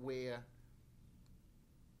point where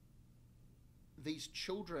these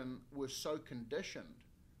children were so conditioned,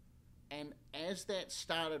 and as that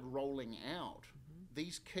started rolling out,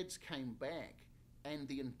 these kids came back, and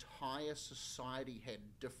the entire society had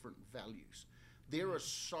different values. There are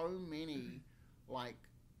so many, like,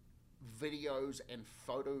 videos and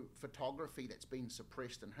photography that's been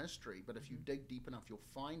suppressed in history, but if you dig deep enough, you'll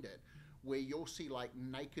find it, where you'll see, like,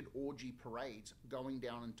 naked orgy parades going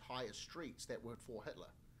down entire streets that were for Hitler.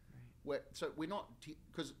 So we're not,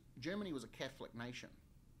 because Germany was a Catholic nation.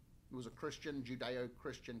 It was a Christian,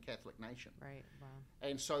 Judeo-Christian Catholic nation. Right. Wow.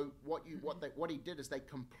 And so what he did is they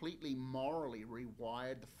completely morally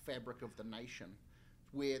rewired the fabric of the nation,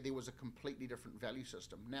 where there was a completely different value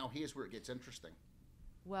system. Now here's where it gets interesting.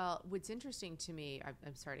 Well, what's interesting to me,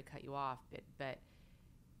 I'm sorry to cut you off, but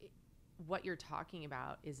what you're talking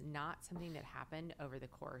about is not something that happened over the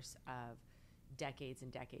course of decades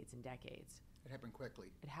and decades and decades. It happened quickly.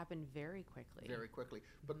 It happened very quickly. Very quickly.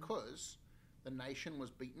 Because the nation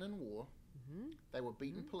was beaten in war, they were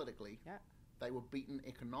beaten politically, they were beaten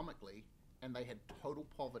economically, and they had total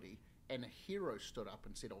poverty, and a hero stood up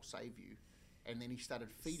and said, I'll save you. And then he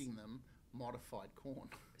started feeding them modified corn.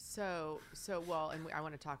 So well, and I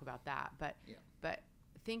want to talk about that, but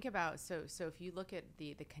think about, so if you look at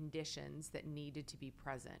the conditions that needed to be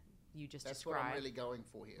present, you just described. That's what I'm really going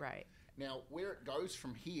for here. Right. Now, where it goes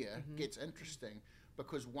from here gets interesting,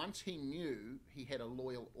 because once he knew he had a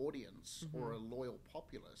loyal audience or a loyal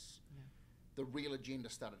populace, the real agenda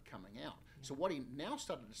started coming out. So what he now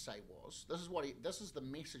started to say was, this is the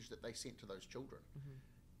message that they sent to those children.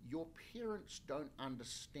 Your parents don't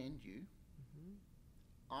understand you.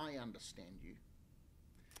 I understand you.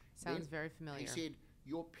 Sounds very familiar. He said,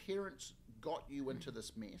 your parents got you into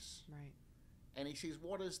this mess. Right. And he says,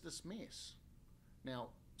 what is this mess? Now,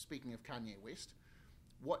 speaking of Kanye West,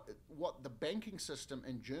 what the banking system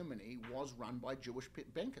in Germany was run by Jewish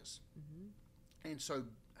bankers. And so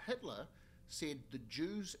Hitler said the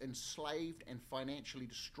Jews enslaved and financially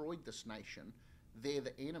destroyed this nation. They're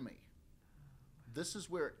the enemy. This is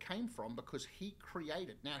where it came from, because he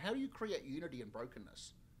created. Now, how do you create unity and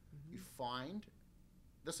brokenness? You find,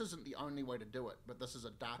 this isn't the only way to do it, but this is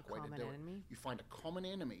a dark way to do it. You find a common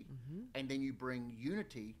enemy, and then you bring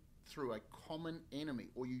unity through a common enemy,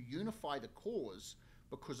 or you unify the cause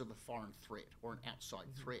because of a foreign threat or an outside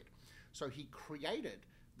threat. So he created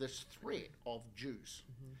this threat of Jews.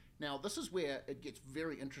 Now, this is where it gets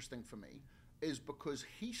very interesting for me, is because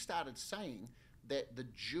he started saying that the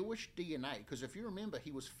Jewish DNA, because if you remember,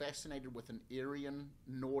 he was fascinated with an Aryan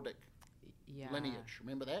Nordic lineage.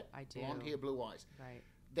 Remember that? I do. Blonde hair, blue eyes. Right.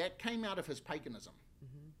 That came out of his paganism,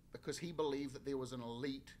 because he believed that there was an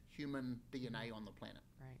elite human DNA on the planet.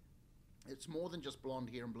 Right. It's more than just blonde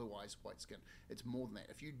hair and blue eyes, white skin. It's more than that.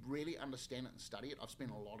 If you really understand it and study it, I've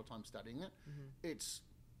spent a lot of time studying it, it's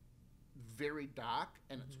very dark,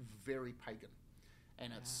 and it's very pagan,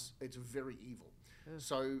 and it's very evil.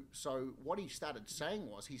 So what he started saying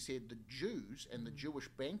was, he said the Jews and the Jewish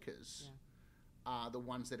bankers are the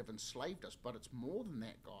ones that have enslaved us, but it's more than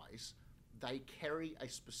that, guys. They carry a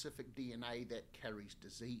specific DNA that carries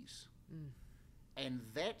disease. And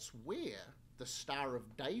that's where the Star of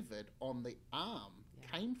David on the arm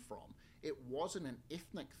came from. It wasn't an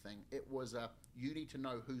ethnic thing. It was a, you need to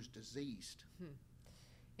know who's diseased.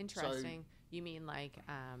 Interesting. You mean like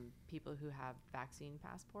people who have vaccine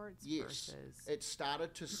passports? Yes. Versus... It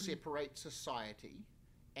started to separate society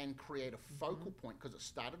and create a focal point, because it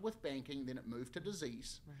started with banking, then it moved to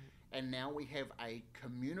disease, and now we have a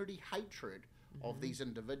community hatred of these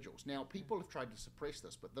individuals. Now, people have tried to suppress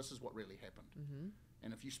this, but this is what really happened.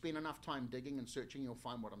 And if you spend enough time digging and searching, you'll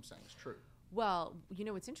find what I'm saying is true. Well, you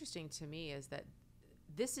know, what's interesting to me is that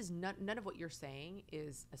this is none of what you're saying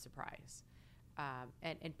is a surprise.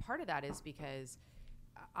 And part of that is because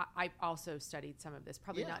I also studied some of this,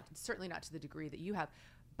 probably certainly not to the degree that you have,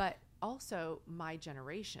 but also my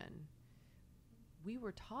generation, we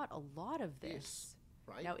were taught a lot of this. Yes,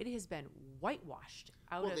 right. Now, it has been whitewashed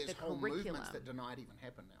out of the there's whole curriculum. movements that deny it even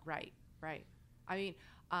happened now. Right. I mean,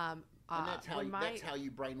 and that's how you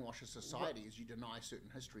brainwash a society, is you deny certain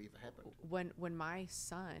history ever happened. When my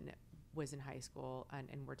son was in high school,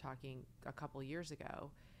 and we're talking a couple years ago,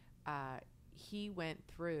 he went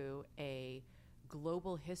through a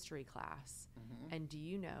global history class. And do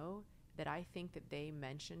you know that I think that they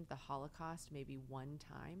mentioned the Holocaust maybe one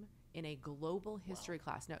time in a global history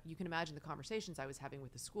class? Now, you can imagine the conversations I was having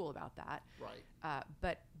with the school about that. Right.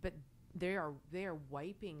 But they are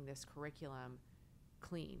wiping this curriculum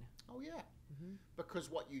clean. Oh, yeah.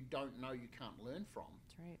 Because what you don't know, you can't learn from.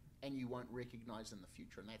 That's right. And you won't recognize in the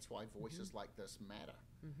future. And that's why voices like this matter.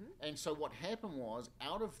 And so what happened was,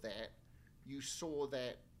 out of that, you saw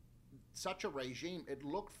that such a regime, it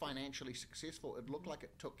looked financially successful. It looked like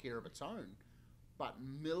it took care of its own. But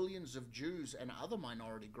millions of Jews and other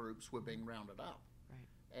minority groups were being rounded up.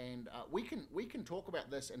 Right. And we can talk about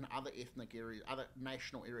this in other ethnic areas, other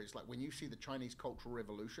national areas. Like when you see the Chinese Cultural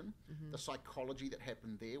Revolution, the psychology that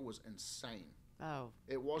happened there was insane. Oh.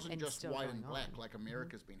 It wasn't just white and black on. like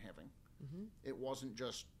America's been having. It wasn't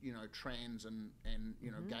just, trans and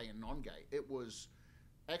gay and non-gay. It was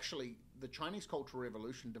actually, the Chinese Cultural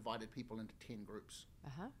Revolution divided people into 10 groups.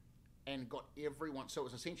 And got everyone, so it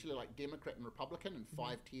was essentially like Democrat and Republican and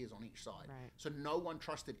 5 tiers on each side. Right. So no one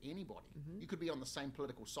trusted anybody. You could be on the same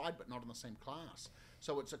political side but not in the same class.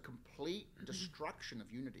 So it's a complete destruction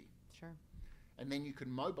of unity. Sure. And then you can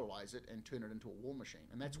mobilize it and turn it into a war machine.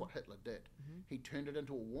 And that's what Hitler did. He turned it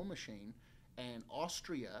into a war machine, and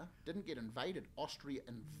Austria didn't get invaded. Austria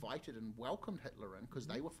invited and welcomed Hitler in because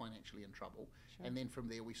they were financially in trouble. Sure. And then from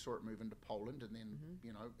there we saw it move into Poland, and then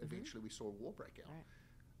eventually we saw a war break out. Right.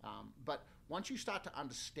 But once you start to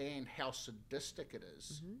understand how sadistic it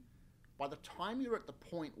is, by the time you're at the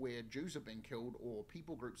point where Jews are being killed or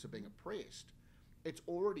people groups are being oppressed, it's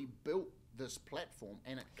already built this platform,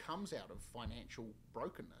 and it comes out of financial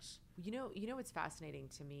brokenness. You know what's fascinating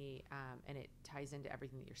to me, and it ties into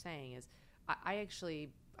everything that you're saying, is I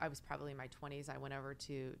was probably in my 20s. I went over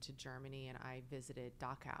to Germany, and I visited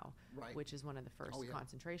Dachau, which is one of the first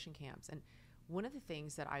concentration camps. And one of the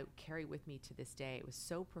things that I carry with me to this day, it was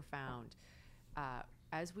so profound,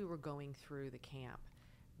 as we were going through the camp,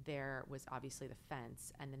 there was obviously the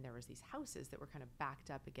fence, and then there was these houses that were kind of backed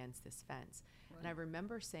up against this fence. Right. And I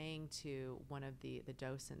remember saying to one of the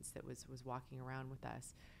docents that was walking around with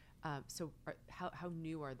us, how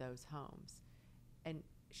new are those homes? And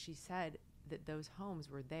she said that those homes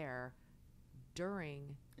were there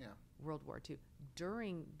during World War II,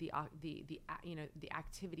 during the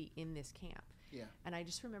activity in this camp. Yeah. And I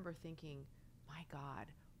just remember thinking, my God,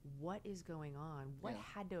 what is going on? What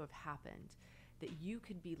had to have happened that you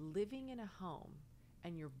could be living in a home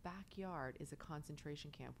and your backyard is a concentration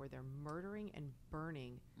camp where they're murdering and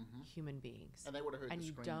burning human beings? And they would have heard and the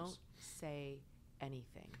you screams. Don't say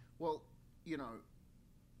anything. Well,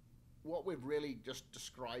 what we've really just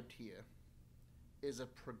described here is a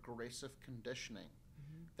progressive conditioning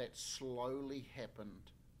that slowly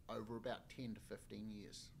happened over about 10 to 15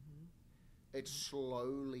 years. It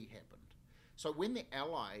slowly happened. So when the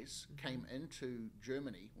Allies came into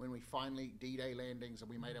Germany, when we finally D-Day landings and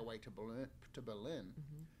we made our way to Berlin,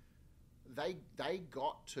 they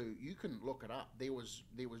got to, you can look it up, there was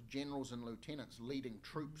generals and lieutenants leading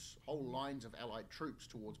troops, whole lines of Allied troops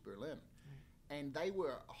towards Berlin. And they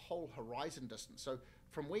were a whole horizon distance. So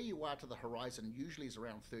from where you are to the horizon usually is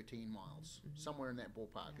around 13 miles, somewhere in that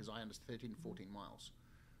ballpark, as I understand, 13 to 14 miles.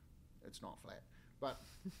 It's not flat. But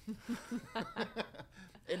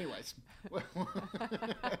anyways,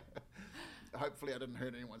 hopefully I didn't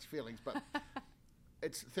hurt anyone's feelings, but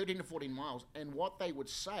it's 13 to 14 miles. And what they would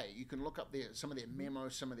say, you can look up some of their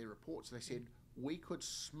memos, some of their reports, they said, we could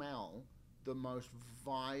smell the most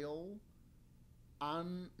vile,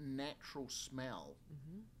 unnatural smell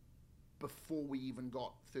before we even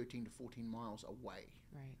got 13 to 14 miles away.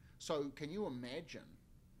 Right. So can you imagine,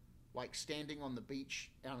 like, standing on the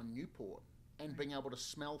beach out in Newport and being able to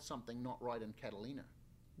smell something not right in Catalina?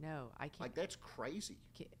 No, I can't. Like, that's crazy.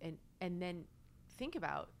 And then think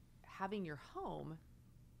about having your home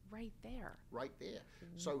right there. Right there.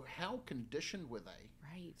 So how conditioned were they?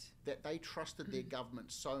 Right. That they trusted their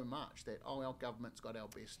government so much that, our government's got our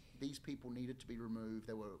best. These people needed to be removed.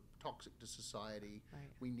 They were toxic to society.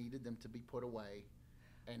 Right. We needed them to be put away.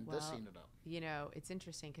 And this ended up. It's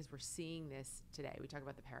interesting because we're seeing this today. We talk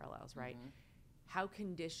about the parallels, right? How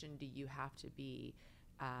conditioned do you have to be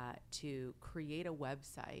to create a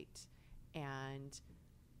website and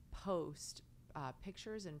post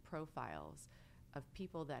pictures and profiles of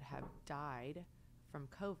people that have died from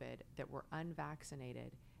COVID that were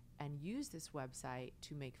unvaccinated, and use this website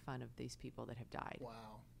to make fun of these people that have died?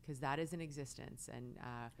 Wow. Because that is in existence. And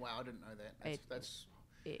wow, I didn't know that.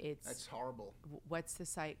 That's horrible. What's the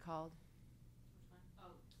site called? Which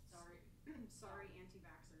one? Oh, sorry,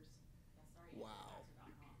 anti-vaxxers. Yeah, Wow.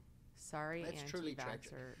 Sorry, That's truly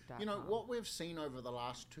tragic. anti-vaxxer.com. What we've seen over the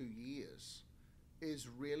last 2 years is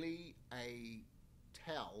really a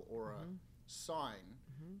tell or a sign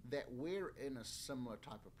that we're in a similar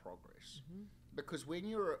type of progress. Because when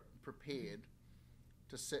you're prepared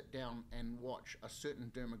to sit down and watch a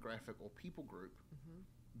certain demographic or people group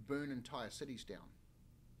burn entire cities down,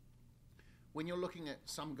 when you're looking at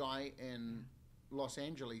some guy in Los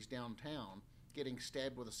Angeles downtown getting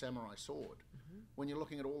stabbed with a samurai sword, when you're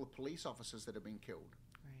looking at all the police officers that have been killed,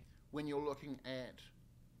 when you're looking at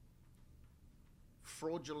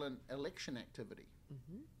fraudulent election activity,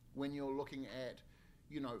 when you're looking at,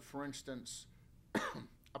 for instance,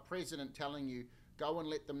 a president telling you, go and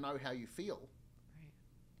let them know how you feel.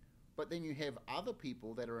 But then you have other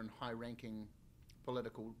people that are in high-ranking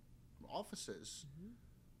political offices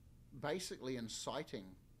basically inciting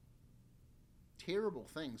terrible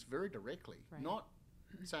things very directly, not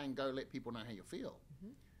saying go let people know how you feel.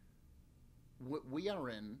 We are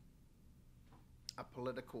in a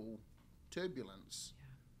political turbulence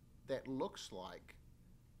that looks like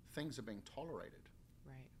things are being tolerated.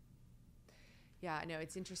 Right. Yeah, no,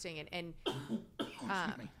 it's interesting. And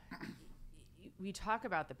Excuse me. we talk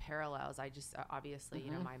about the parallels. I just,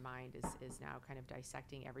 obviously, my mind is now kind of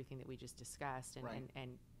dissecting everything that we just discussed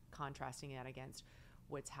and contrasting that against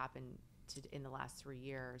what's happened in the last 3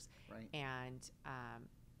 years. Right. And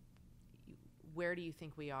where do you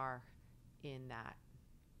think we are in that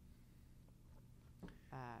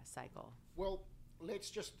cycle? Well, let's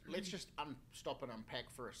just stop and unpack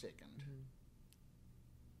for a second.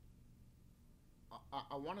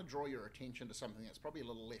 I want to draw your attention to something that's probably a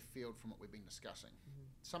little left field from what we've been discussing.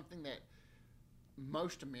 Something that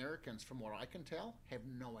most Americans, from what I can tell, have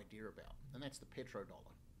no idea about, and that's the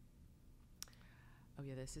petrodollar. Oh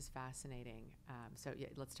yeah, this is fascinating. So yeah,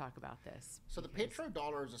 let's talk about this. So the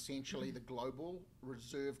petrodollar is essentially the global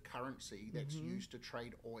reserve currency that's used to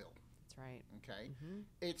trade oil. That's right. Okay?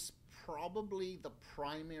 It's probably the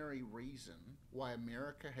primary reason why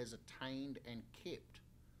America has attained and kept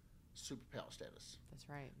superpower status. That's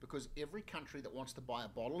right. Because every country that wants to buy a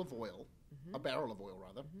bottle of oil, a barrel of oil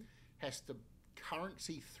rather, has to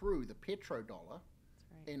currency through the petrodollar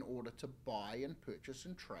in order to buy and purchase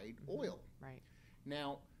and trade oil. Right.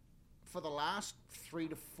 Now, for the last 3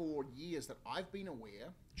 to 4 years that I've been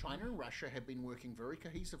aware, China and Russia have been working very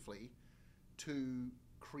cohesively to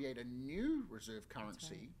create a new reserve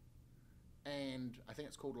currency, and I think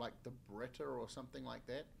it's called like the Brita or something like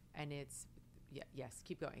that. And it's, yes,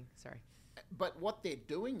 keep going, sorry. But what they're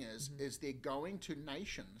doing is they're going to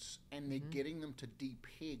nations and they're getting them to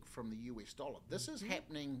depeg from the US dollar. This is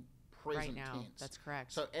happening present right now. tense. That's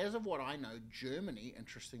correct. So as of what I know, Germany,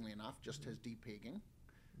 interestingly enough, just has depegging.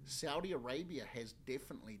 Saudi Arabia has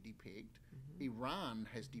definitely depegged. Iran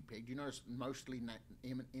has depegged. You notice mostly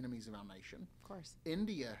enemies of our nation. Of course.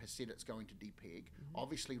 India has said it's going to depeg.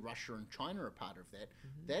 Obviously, Russia and China are part of that.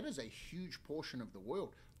 That is a huge portion of the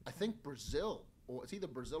world. I think Brazil, or it's either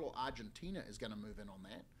Brazil or Argentina, is going to move in on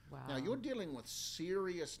that. Wow. Now, you're dealing with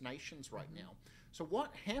serious nations right now. So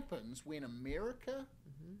what happens when America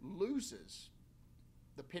loses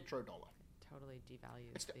the petrodollar? Totally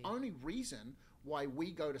devalues. It's the only reason why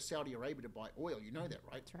we go to Saudi Arabia to buy oil. You know that,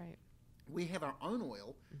 right? That's right. We have our own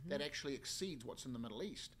oil that actually exceeds what's in the Middle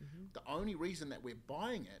East. The only reason that we're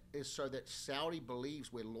buying it is so that Saudi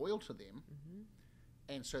believes we're loyal to them,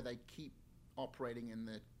 and so they keep operating in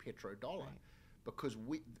the petrodollar. Because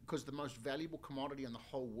the most valuable commodity in the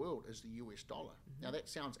whole world is the US dollar. Now that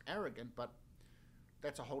sounds arrogant, but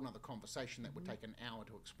that's a whole nother conversation that would take an hour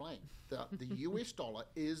to explain. The US dollar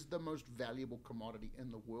is the most valuable commodity in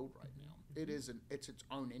the world right now. It's its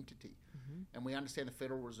own entity. And we understand the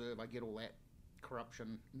Federal Reserve, I get all that,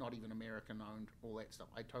 corruption, not even American owned, all that stuff.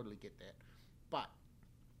 I totally get that. But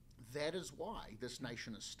that is why this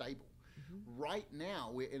nation is stable. Right now,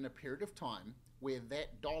 we're in a period of time where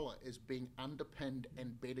that dollar is being underpinned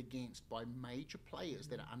and bet against by major players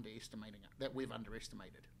that are underestimating it, that we've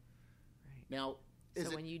underestimated. Right. Now,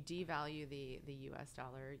 so when you devalue the U.S.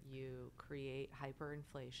 dollar, you create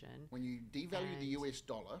hyperinflation. When you devalue the U.S.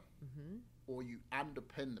 dollar, or you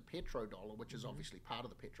underpin the petrodollar, which is obviously part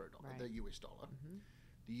of the petrodollar, the U.S. dollar,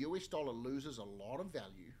 the U.S. dollar loses a lot of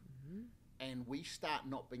value, and we start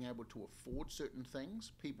not being able to afford certain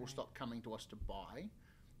things. People stop coming to us to buy.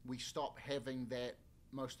 We stop having that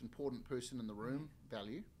most important person in the room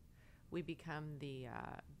value. We become the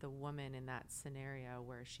woman in that scenario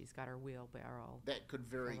where she's got her wheelbarrow. That could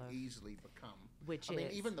very easily become. Which I mean,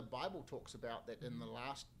 even the Bible talks about that in the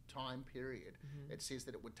last time period. It says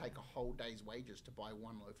that it would take a whole day's wages to buy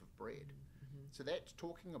one loaf of bread. So that's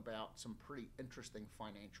talking about some pretty interesting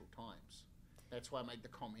financial times. That's why I made the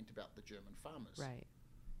comment about the German farmers.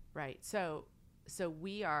 Right. So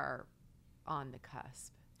we are on the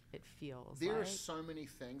cusp, it feels There like. are so many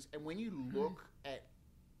things. And when you look at...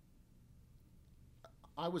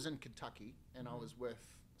 I was in Kentucky, and I was with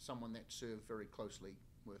someone that served very closely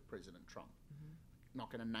with President Trump.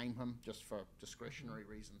 Not going to name him just for discretionary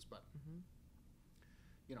reasons, but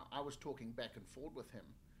I was talking back and forth with him,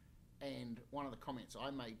 and one of the comments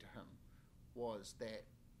I made to him was that,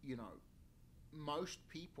 most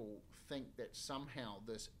people think that somehow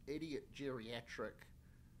this idiot geriatric,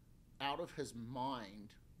 out of his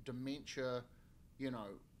mind, dementia,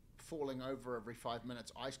 falling over every 5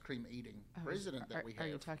 minutes, ice cream eating president that we have. Are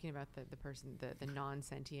you talking about the person, the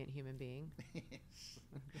non-sentient human being? Yes.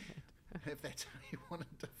 If that's how you want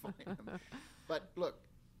to define him. But look,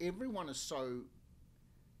 everyone is so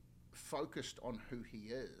focused on who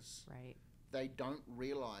he is. Right. They don't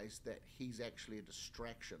realize that he's actually a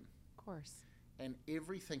distraction. Of course. And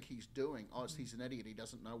everything he's doing, he's an idiot, he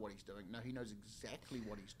doesn't know what he's doing. No, he knows exactly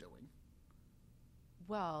what he's doing.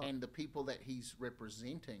 Well, and the people that he's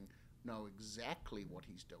representing know exactly what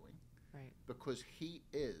he's doing. Right. Because he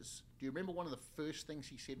is... Do you remember one of the first things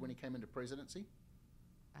he said when he came into presidency?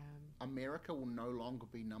 America will no longer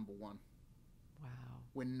be number one. Wow.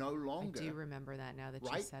 We're no longer... I do remember that now that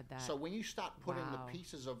you said that. So when you start putting the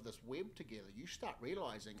pieces of this web together, you start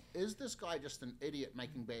realizing, is this guy just an idiot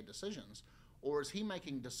making bad decisions? Or is he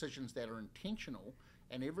making decisions that are intentional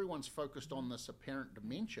and everyone's focused on this apparent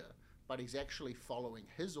dementia, but he's actually following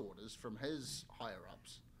his orders from his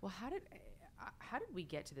higher-ups? Well, how did we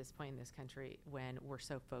get to this point in this country when we're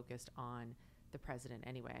so focused on the president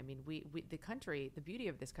anyway? I mean, the beauty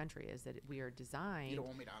of this country is that we are designed you don't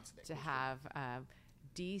want me to answer that to question. have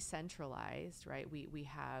decentralized, right? We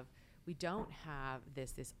don't have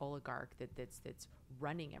this oligarch that's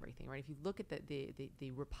running everything, right? If you look at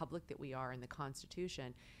the republic that we are in the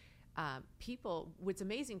Constitution, what's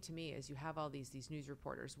amazing to me is you have all these news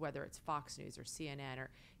reporters, whether it's Fox News or CNN or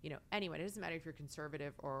anyone. It doesn't matter if you're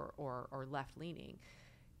conservative or left leaning.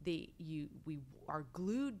 We are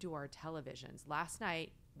glued to our televisions. Last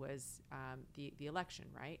night was the election,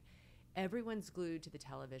 right? Everyone's glued to the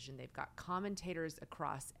television. They've got commentators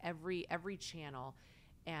across every channel,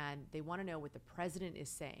 and they want to know what the president is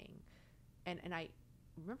saying. And I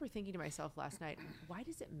remember thinking to myself last night, why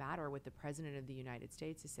does it matter what the president of the United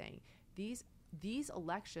States is saying? These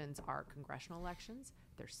elections are congressional elections,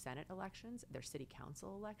 they're Senate elections, they're city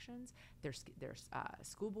council elections, there's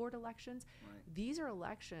school board elections. Right. These are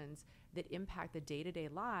elections that impact the day-to-day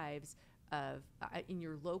lives of in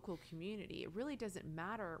your local community. It really doesn't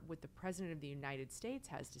matter what the president of the United States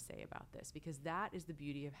has to say about this, because that is the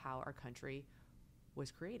beauty of how our country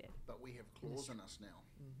was created. But we have claws in us now.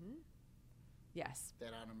 Mm-hmm. Yes.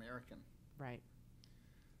 That aren't American. Right.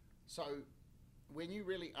 So when you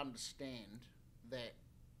really understand that,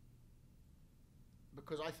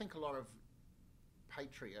 because I think a lot of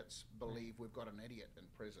patriots believe we've got an idiot in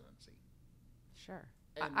presidency. Sure.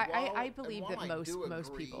 And I believe that most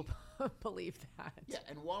agree, people believe that. Yeah,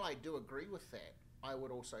 and while I do agree with that, I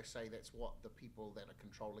would also say that's what the people that are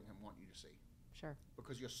controlling him want you to see. Sure.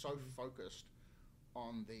 Because you're so focused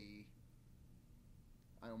on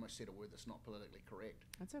I almost said a word that's not politically correct.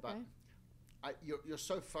 That's okay. But you're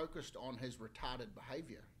so focused on his retarded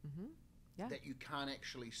behavior that you can't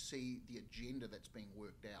actually see the agenda that's being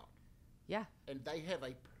worked out. Yeah. And they have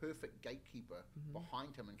a perfect gatekeeper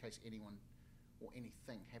behind him in case anyone or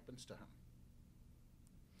anything happens to him.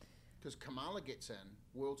 Because Kamala gets in,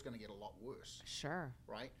 world's going to get a lot worse. Sure.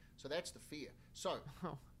 Right? So that's the fear. So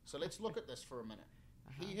let's look at this for a minute.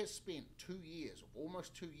 He has spent 2 years,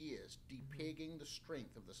 almost 2 years, depegging the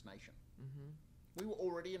strength of this nation. We were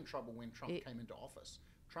already in trouble when Trump came into office.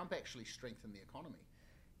 Trump actually strengthened the economy.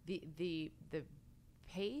 The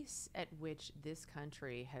pace at which this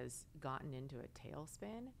country has gotten into a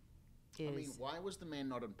tailspin is... I mean, why was the man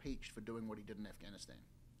not impeached for doing what he did in Afghanistan?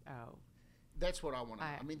 Oh. That's what I want to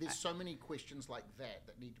know. I mean, there's so many questions like that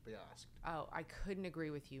need to be asked. Oh, I couldn't agree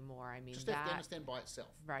with you more. I mean, just Afghanistan by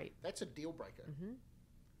itself. Right. That's a deal breaker. Mm-hmm.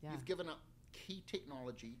 Yeah. You've given up key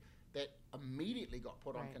technology that immediately got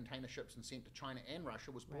put on container ships and sent to China and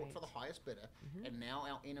Russia, was bought for the highest bidder, and now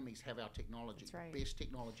our enemies have our technology, the best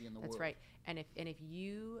technology in the world. That's right. And if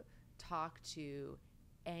you talk to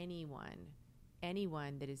anyone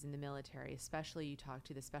that is in the military, especially you talk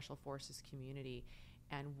to the Special Forces community,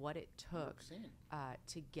 and what it took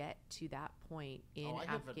to get to that point in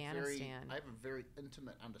Afghanistan. I have a very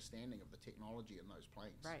intimate understanding of the technology in those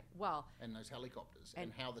planes. Right. Well, and those helicopters,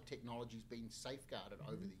 and how the technology's been safeguarded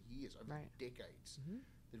over the years, over the decades.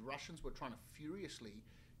 The Russians were trying to furiously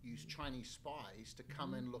use Chinese spies to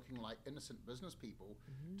come in looking like innocent business people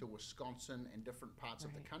to Wisconsin and different parts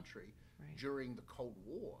of the country during the Cold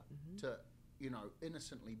War to,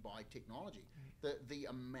 innocently buy technology. The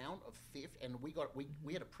amount of theft, and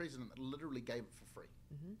we had a president that literally gave it for free.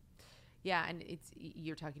 Yeah, and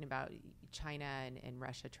you're talking about China and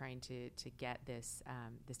Russia trying to get this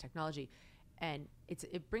this technology, and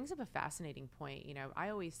it brings up a fascinating point. I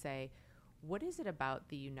always say, what is it about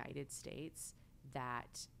the United States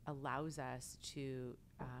that allows us to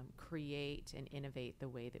create and innovate the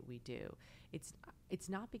way that we do? It's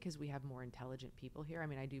not because we have more intelligent people here. I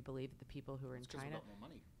mean, I do believe that the people who are in China, we've got more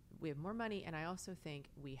money. We have more money, and I also think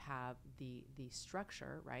we have the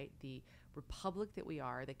structure, right? The republic that we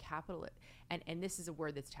are, the capitalist, and this is a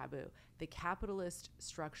word that's taboo. The capitalist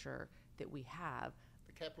structure that we have,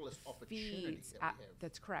 the capitalist opportunity that we have.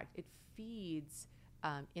 That's correct. It feeds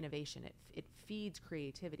innovation. It feeds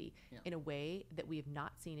creativity in a way that we have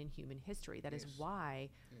not seen in human history. That is why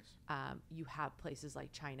you have places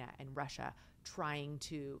like China and Russia trying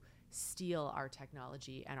to steal our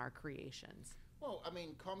technology and our creations. Well, I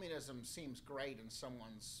mean, communism seems great in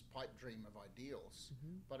someone's pipe dream of ideals,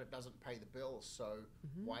 but it doesn't pay the bills. So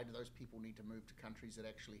why do those people need to move to countries that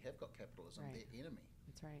actually have got capitalism, their enemy?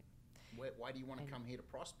 That's right. Why do you want to come here to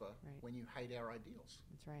prosper when you hate our ideals?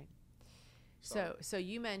 That's right. So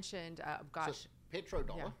you mentioned, So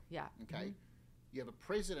petrodollar. Yeah. Okay. You have a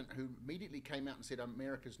president who immediately came out and said,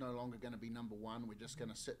 America's no longer going to be number one. We're just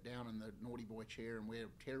going to sit down in the naughty boy chair and we're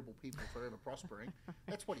terrible people forever prospering.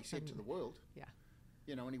 That's what he said to the world. Yeah.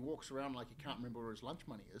 And he walks around like he can't remember where his lunch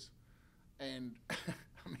money is. And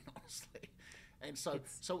I mean, honestly. And so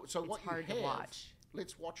what hard you have, to watch.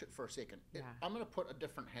 Let's watch it for a second. Yeah. I'm going to put a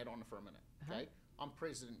different hat on for a minute. Okay. I'm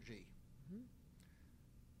President G.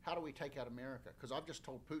 How do we take out America? Because I've just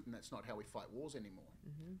told Putin that's not how we fight wars anymore.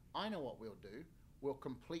 I know what we'll do. We'll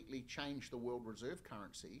completely change the world reserve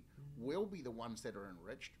currency. We'll be the ones that are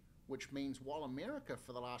enriched, which means while America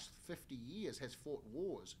for the last 50 years has fought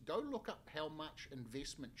wars, go look up how much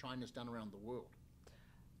investment China's done around the world.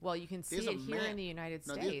 Well, you can see it here in the United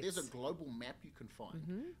States. There's a global map you can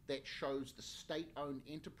find that shows the state-owned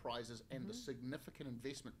enterprises and the significant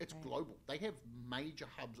investment. It's global. They have major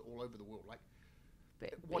hubs all over the world. Like,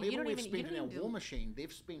 whatever we've spent in our war machine,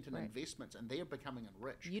 they've spent in investments, and they are becoming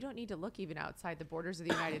enriched. You don't need to look even outside the borders of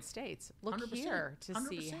the United States. Look 100%, here to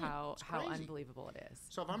see how crazy. unbelievable it is.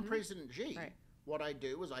 So if I'm President G, what I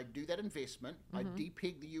do is I do that investment, I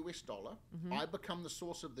depeg the US dollar, I become the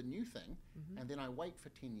source of the new thing, and then I wait for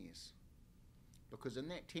 10 years. Because in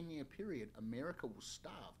that 10-year period, America will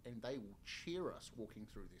starve, and they will cheer us walking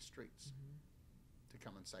through their streets to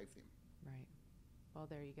come and save them. Right. Well,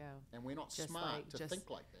 there you go. And we're not smart to think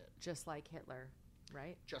like that. Just like Hitler,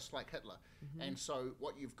 right? Just like Hitler. And so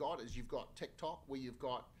what you've got is you've got TikTok, where you've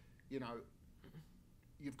got,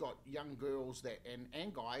 you've got young girls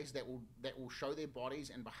and guys that will show their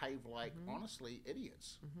bodies and behave like, honestly,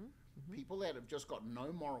 idiots. People that have just got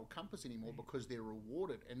no moral compass anymore because they're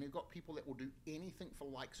rewarded. And they've got people that will do anything for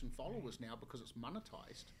likes and followers now because it's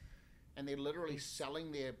monetized. And they're literally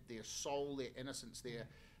selling their soul, their innocence,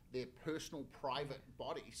 their personal, private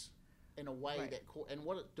bodies in a way that... And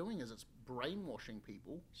what it's doing is it's brainwashing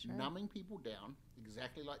people, numbing people down,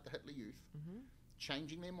 exactly like the Hitler Youth,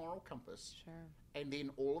 changing their moral compass, and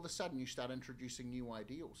then all of a sudden you start introducing new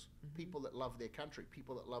ideals. People that love their country,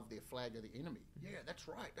 people that love their flag are the enemy. Yeah, that's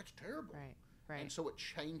right. That's terrible. Right. And so it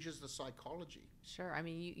changes the psychology. Sure. I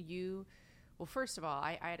mean, you well, first of all,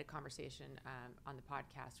 I had a conversation on the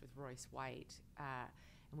podcast with Royce White,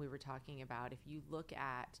 and we were talking about, if you look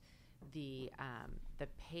at the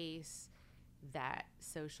pace that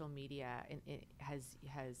social media has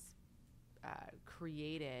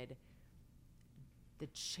created, the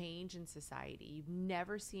change in society. You've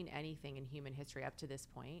never seen anything in human history up to this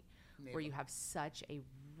point Never. where you have such a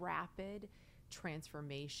rapid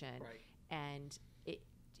transformation, Right. and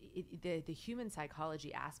the human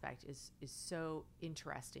psychology aspect is so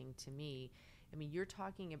interesting to me. I mean, you're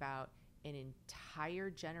talking about an entire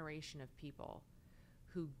generation of people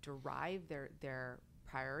who derive their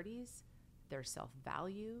priorities, their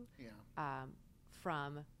self-value,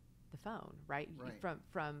 from the phone, right? Right.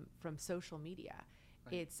 From social media.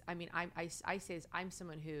 Right. It's, I mean, I say this, I'm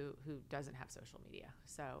someone who doesn't have social media,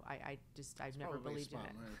 so I've never probably a believed in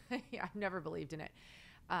smart it. Yeah, I've never believed in it.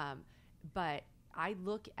 But I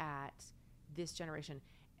look at this generation,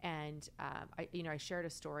 and I shared a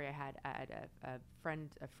story I had at a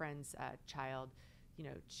friend's child.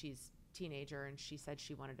 She's a teenager, and she said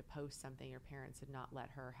she wanted to post something. Her parents had not let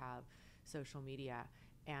her have social media,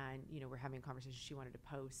 and we're having a conversation. She wanted to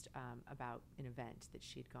post about an event that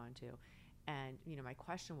she had gone to, and my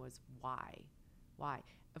question was why.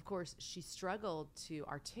 Of course, she struggled to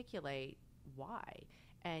articulate why.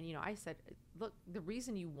 And I said, look, the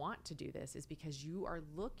reason you want to do this is because you are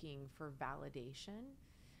looking for validation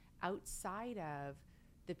outside of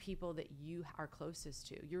the people that you are closest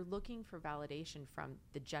to. You're looking for validation from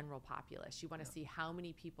the general populace. You want to see how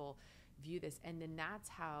many people view this, and then that's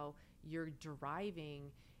how you're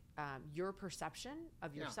deriving your perception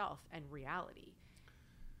of yourself and reality.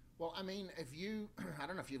 Well, I mean, if you, I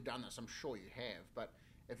don't know if you've done this, I'm sure you have, but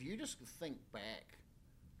if you just think back,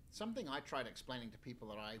 something I tried explaining to people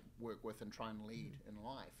that I work with and try and lead in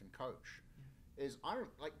life and coach is,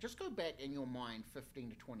 just go back in your mind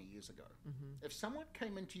 15 to 20 years ago. If someone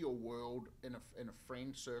came into your world in a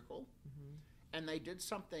friend circle and they did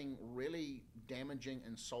something really damaging,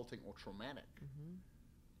 insulting, or traumatic,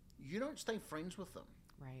 you don't stay friends with them.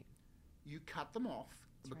 Right. You cut them off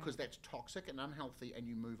because that's toxic and unhealthy, and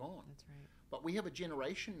you move on. That's right. But we have a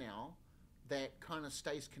generation now that kind of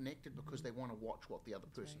stays connected because they want to watch what the other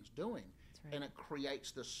person's doing. Right. And it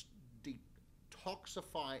creates this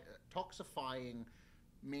toxifying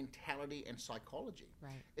mentality and psychology.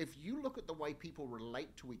 Right. If you look at the way people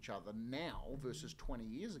relate to each other now versus 20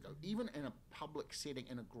 years ago, even in a public setting,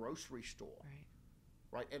 in a grocery store,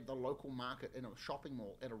 right, at the local market, in a shopping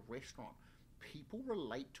mall, at a restaurant, people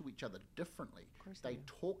relate to each other differently. Of course they do.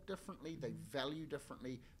 talk differently, they value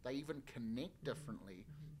differently, they even connect differently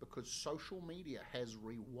because social media has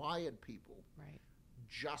rewired people. Right.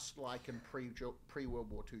 Just like in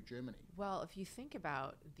pre-World War II Germany. Well, if you think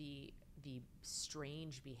about the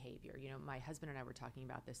strange behavior, my husband and I were talking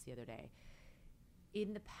about this the other day.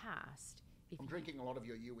 In the past, I'm drinking a lot of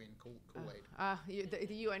your UN Kool-Aid.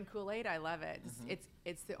 The UN Kool-Aid, I love it.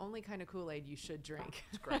 It's the only kind of Kool-Aid you should drink.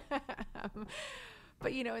 It's great.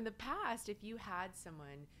 But in the past, if you had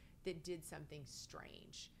someone that did something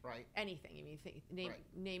strange, right? Anything. I mean,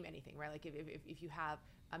 name anything, right? Like if you have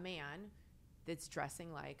a man that's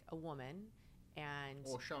dressing like a woman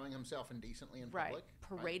or showing himself indecently in public,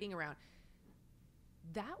 public, parading around,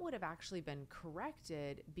 that would have actually been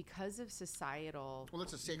corrected because of societal. Well,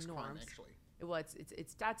 it's a sex norms. crime, actually. Well,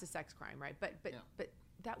 it's that's a sex crime, right? But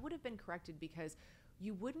that would have been corrected because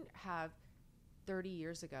you wouldn't have 30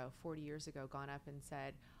 years ago, 40 years ago, gone up and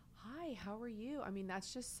said, "Hi, how are you? I mean,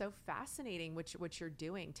 that's just so fascinating what you're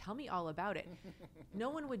doing. Tell me all about it." No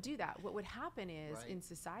one would do that. What would happen is in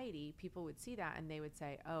society, people would see that and they would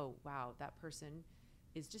say, "Oh, wow, that person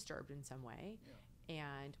is disturbed in some way,"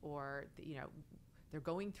 or they're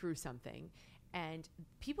going through something, and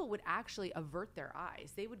people would actually avert their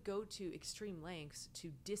eyes. They would go to extreme lengths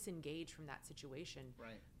to disengage from that situation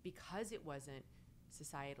because it wasn't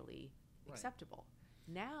societally acceptable.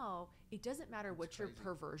 Now, it doesn't matter what your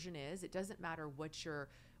perversion is. It doesn't matter what your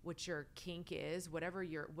kink is.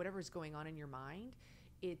 Whatever's going on in your mind,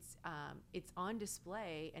 it's on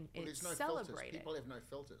display and it's no celebrated. Filters. People have no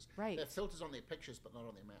filters. Right. They have filters on their pictures, but not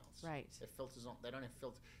on their mouths. Right. They don't have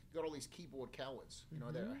filters. You've got all these keyboard cowards.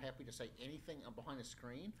 That are happy to say anything behind a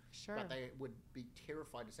screen. Sure. But they would be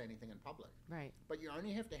terrified to say anything in public. Right. But you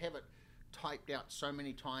only have to have it typed out so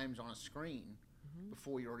many times on a screen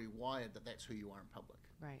before you're already wired that that's who you are in public.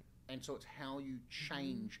 Right. And so it's how you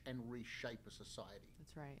change and reshape a society.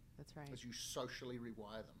 That's right. As you socially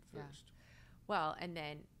rewire them first. Yeah. Well, and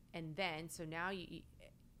then so now you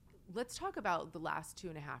let's talk about the last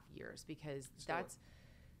 2.5 years, because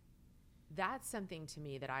that's something to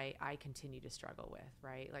me that I continue to struggle with,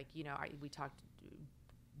 right? Like, we talked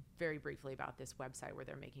very briefly about this website where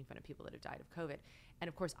they're making fun of people that have died of COVID. And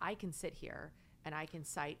of course, I can sit here and I can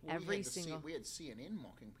cite we had CNN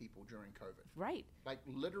mocking people during COVID. Right. Like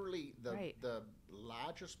literally the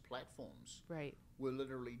largest platforms were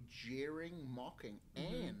literally jeering, mocking,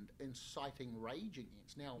 and inciting rage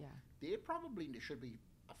against. Now, there probably should be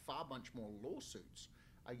a far bunch more lawsuits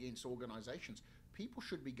against organizations. People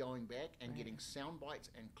should be going back and Right. getting sound bites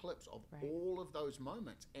and clips of Right. all of those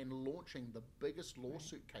moments and launching the biggest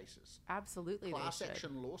lawsuit cases. Absolutely, Class they should.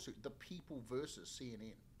 action lawsuit, the People versus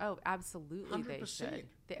CNN. Oh, absolutely, they 100%.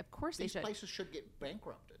 should. Of course, These they should. places should get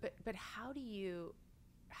bankrupted. But how do you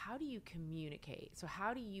communicate? So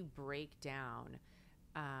how do you break down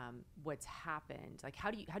what's happened? Like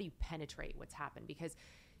how do you penetrate what's happened? Because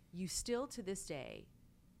you still to this day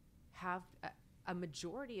have a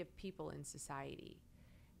majority of people in society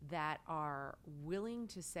that are willing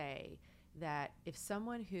to say that if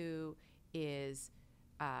someone who is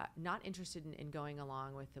not interested in going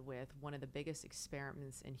along with one of the biggest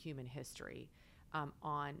experiments in human history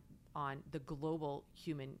on the global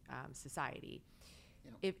human society,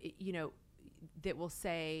 if that will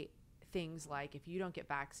say things like, if you don't get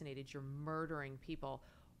vaccinated, you're murdering people,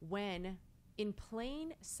 when in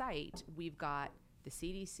plain sight we've got the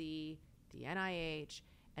CDC, the NIH,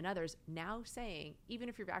 and others now saying, even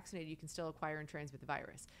if you're vaccinated, you can still acquire and transmit the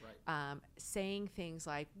virus. Right. Saying things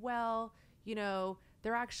like, well,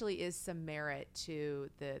 there actually is some merit to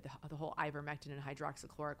the whole ivermectin and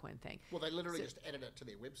hydroxychloroquine thing. Well, they literally just added it to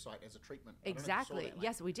their website as a treatment. Exactly.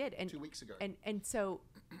 Yes, we did. And 2 weeks ago. And so,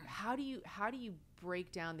 how do you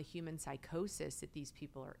break down the human psychosis that these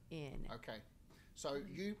people are in? Okay. So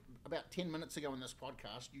you, about 10 minutes ago in this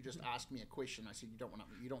podcast, you just asked me a question. I said, you don't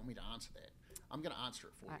want me to answer that. I'm going to answer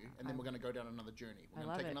it for you, and then we're going to go down another journey. We're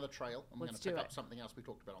going to take another trail, and we're going to pick up something else we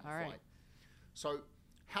talked about on the flight. Right. So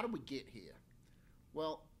how did we get here?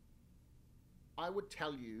 Well, I would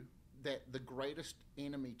tell you that the greatest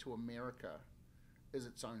enemy to America is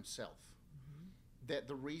its own self. Mm-hmm. That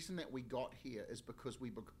the reason that we got here is because we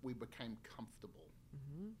became comfortable.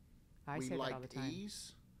 Mm-hmm. I We say that all the like time.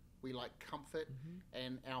 ease, we like comfort, Mm-hmm.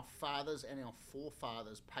 and our fathers and our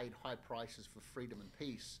forefathers paid high prices for freedom and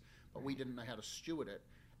peace, but we didn't know how to steward it.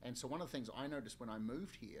 And so one of the things I noticed when I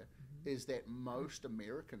moved here is that most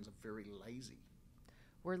Americans are very lazy.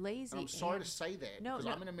 We're lazy. And I'm sorry to say that, No, because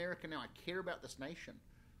no. I'm in America now. I care about this nation.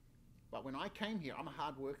 But when I came here, I'm a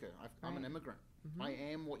hard worker. I'm an Right. immigrant. Mm-hmm. I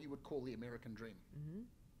am what you would call the American dream.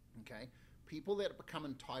 Mm-hmm. Okay? People that become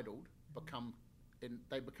entitled become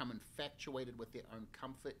infatuated with their own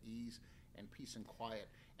comfort, ease, and peace and quiet,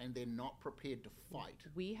 and they're not prepared to fight.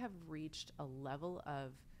 We have reached a level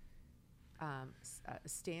of a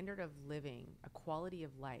standard of living, a quality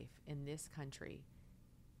of life in this country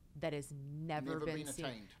that has never been seen.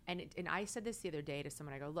 attained. And I said this the other day to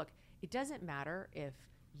someone. I go, look, it doesn't matter if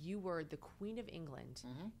you were the Queen of England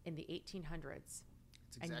in the 1800s,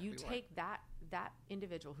 That's exactly and you right. take that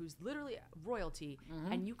individual who's literally royalty,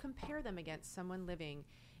 and you compare them against someone living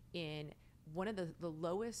in one of the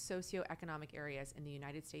lowest socioeconomic areas in the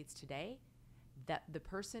United States today, that the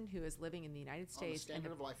person who is living in the United The States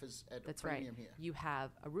standard of life is at a that's right. premium here. You have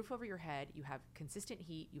a roof over your head. You have consistent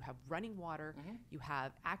heat. You have running water. You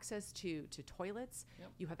have access to toilets. Yep.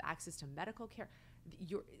 You have access to medical care.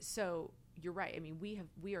 You're right. I mean,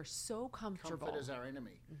 we are so comfortable. Comfort is our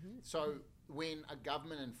enemy. So when a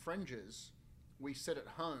government infringes, we sit at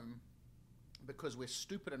home because we're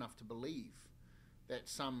stupid enough to believe that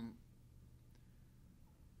some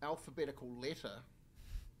alphabetical letter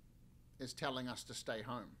is telling us to stay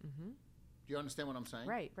home. Do you understand what I'm saying?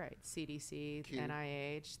 Right. CDC, Q.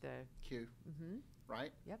 NIH, the Q.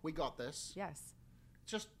 Right? Yep. We got this. yes,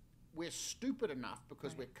 Just we're stupid enough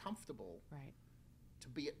because Right. we're comfortable right. to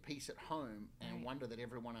be at peace at home and Right. wonder that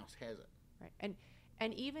everyone else has it. Right.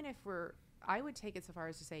 And even if I would take it so far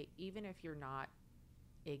as to say, even if you're not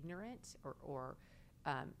ignorant or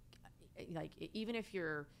like even if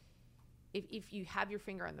if you have your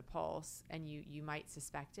finger on the pulse and you might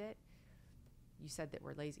suspect it, you said that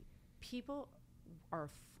we're lazy. People are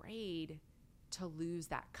afraid to lose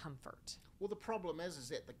that comfort. Well, the problem is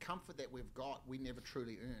that the comfort that we've got, we never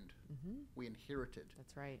truly earned. We inherited.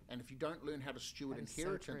 That's right. And if you don't learn how to steward That is so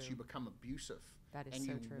inheritance, true. you become abusive. That is and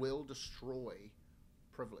so you true. will destroy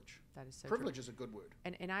privilege. That is so Privilege true. is a good word.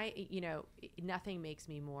 And I, nothing makes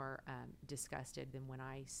me more disgusted than when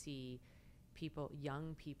I see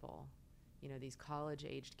young people, these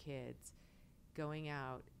college-aged kids going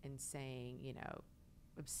out and saying,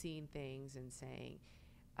 obscene things and saying,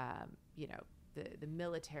 the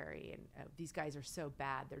military and these guys are so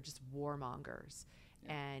bad. They're just warmongers.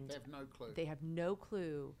 Yeah, And they have no clue. they have no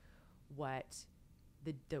clue what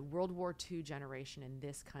the World War II generation in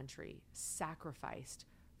this country sacrificed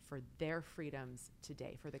for their freedoms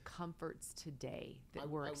today, for the comforts today that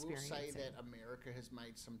we're experiencing. I will say that America has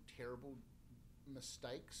made some terrible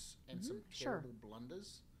mistakes and some sure. terrible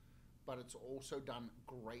blunders, but it's also done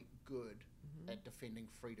great good at defending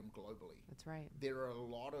freedom globally. That's right. There are a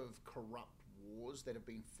lot of corrupt wars that have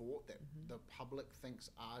been fought that the public thinks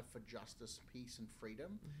are for justice, peace, and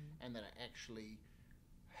freedom, and that are actually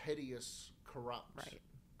hideous, corrupt,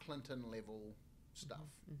 Clinton-level stuff,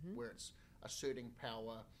 where it's asserting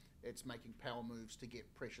power, it's making power moves to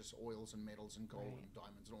get precious oils and metals and gold and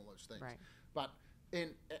diamonds and all those things. Right. But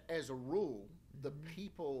as a rule, the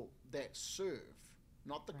people that serve,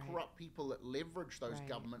 not the corrupt people that leverage those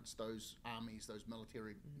governments, those armies, those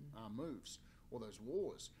military moves, or those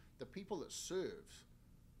wars, the people that serve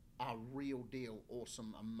are real deal,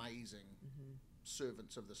 awesome, amazing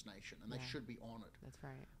servants of this nation, and they should be honored. That's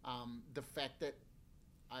right. The fact that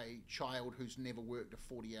a child who's never worked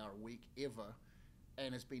a 40-hour week ever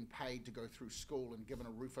and has been paid to go through school and given a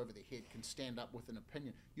roof over their head can stand up with an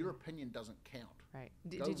opinion. Your opinion doesn't count. Right.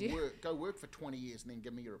 Go work for 20 years and then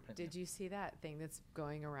give me your opinion. Did you see that thing that's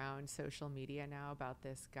going around social media now about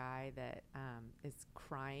this guy that is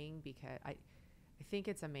crying because I think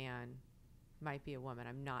it's a man, might be a woman,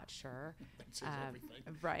 I'm not sure. That says everything.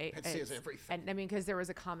 Right. That says everything. And I mean, because there was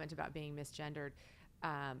a comment about being misgendered,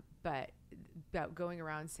 but about going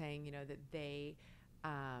around saying, you know, that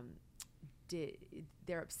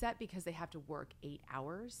they're upset because they have to work 8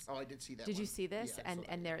 hours. Oh, I did see that. Did you see this? Yeah,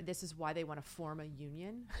 and this is why they want to form a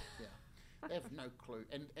union. Yeah, they have no clue.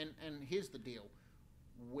 And here's the deal: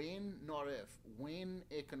 when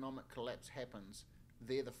economic collapse happens,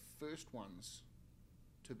 they're the first ones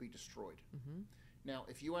to be destroyed. Now,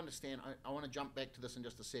 if you understand, I want to jump back to this in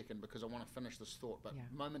just a second because I want to finish this thought. But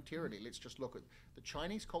momentarily, let's just look at the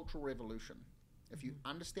Chinese Cultural Revolution. If you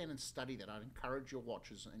understand and study that, I'd encourage your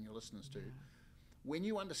watchers and your listeners to. When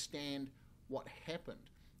you understand what happened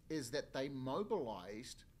is that they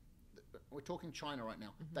mobilized, we're talking China right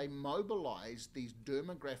now, they mobilized these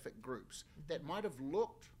demographic groups that might have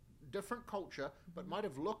looked different culture, but might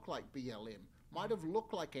have looked like BLM, might have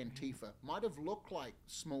looked like Antifa, might have looked like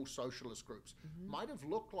small socialist groups, might have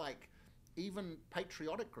looked like even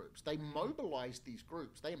patriotic groups. They mobilized these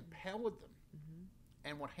groups, they empowered them.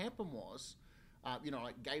 And what happened was,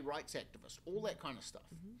 like gay rights activists, all that kind of stuff.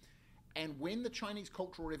 And when the Chinese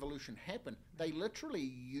Cultural Revolution happened, they literally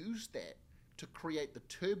used that to create the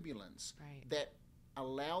turbulence that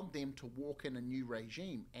allowed them to walk in a new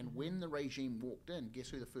regime. And when the regime walked in, guess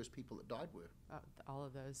who the first people that died were? All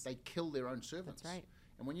of those. They killed their own servants. That's right.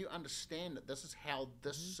 And when you understand that this is how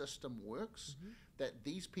this system works, that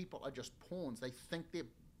these people are just pawns, they think they're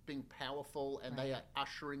being powerful and they are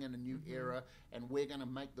ushering in a new era and we're going to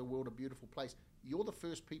make the world a beautiful place. You're the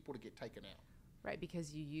first people to get taken out. Right,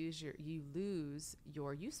 because you lose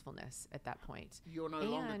your usefulness at that point. You're no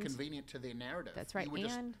longer convenient to their narrative. That's right.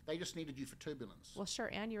 They just needed you for turbulence. Well, sure,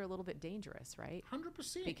 and you're a little bit dangerous, right?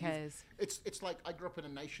 100%. Because it's like I grew up in a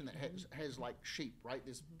nation that has like sheep, right?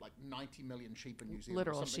 There's like 90 million sheep in New Zealand.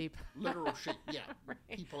 Literal sheep. Literal sheep, yeah.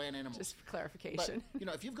 People and animals. Just for clarification.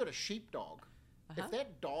 But, if you've got a sheepdog, if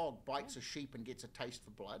that dog bites a sheep and gets a taste for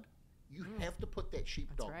blood, you have to put that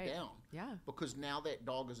sheepdog down. Yeah. Because now that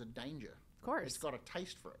dog is a danger. Of course. It's got a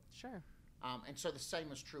taste for it. Sure. And so the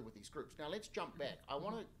same is true with these groups. Now let's jump back. I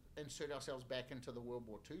want to insert ourselves back into the World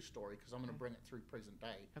War II story because I'm going to bring it through present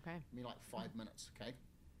day. Okay. Give me like 5 minutes, okay?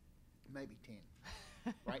 Maybe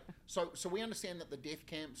 10. Right? So we understand that the death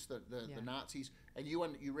camps, the Nazis, and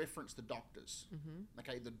you reference the doctors.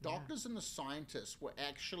 Okay, the doctors and the scientists were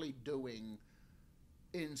actually doing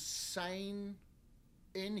insane,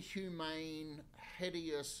 inhumane,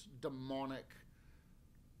 hideous, demonic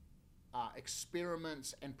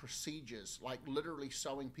experiments and procedures, like literally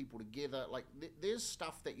sewing people together. Like there's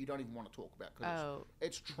stuff that you don't even want to talk about because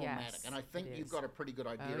it's traumatic. And I think you've got a pretty good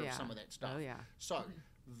idea of some of that stuff. So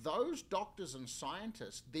those doctors and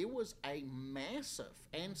scientists, there was a massive,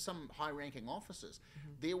 and some high-ranking officers,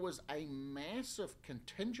 there was a massive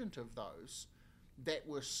contingent of those that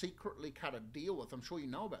were secretly cut a deal with. I'm sure you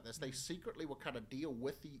know about this. They secretly were cut a deal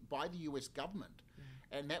by the U.S. government.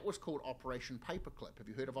 And that was called Operation Paperclip. Have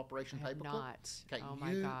you heard of Operation Paperclip? Not. Okay, oh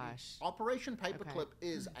my gosh. Operation Paperclip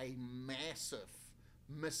is a massive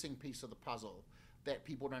missing piece of the puzzle that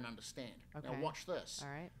people don't understand. Now watch this.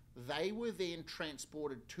 All right. They were then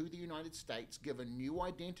transported to the United States, given new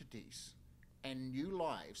identities and new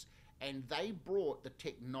lives, and they brought the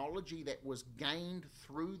technology that was gained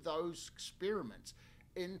through those experiments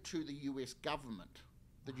into the U.S. government.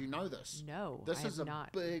 Did you know this? No, this is a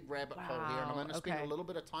big rabbit hole here, and I'm going to spend a little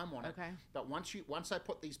bit of time on it. Okay. But once I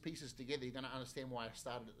put these pieces together, you're going to understand why I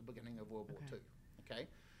started at the beginning of World War II. Okay,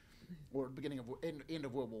 or end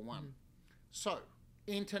of World War I. So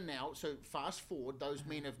enter now. So fast forward, those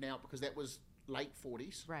men have now, because that was late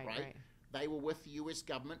 40s, right? They were with the US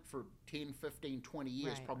government for 10, 15, 20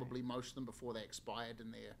 years, Right, probably most of them before they expired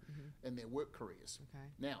in their work careers. Okay.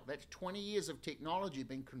 Now, that's 20 years of technology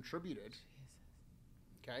being contributed.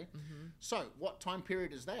 Okay? So, what time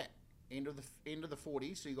period is that? End of the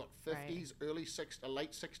 40s, so you got 50s,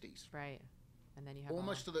 late 60s. Right. And then you have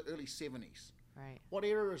Almost to the early 70s. Right. What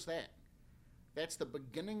era is that? That's the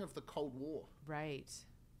beginning of the Cold War. Right.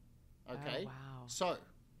 Okay? Oh, wow. So,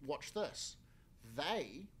 watch this.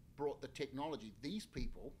 They brought the technology, these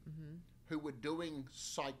people who were doing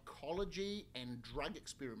psychology and drug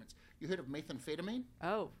experiments. You heard of methamphetamine?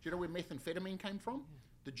 Oh. Do you know where methamphetamine came from?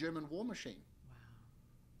 The German war machine. Wow.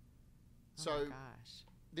 Oh So my gosh.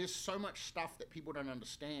 there's so much stuff that people don't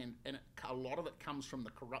understand, and a lot of it comes from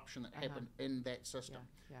the corruption that happened in that system.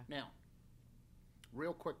 Yeah. Now,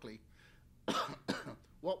 real quickly,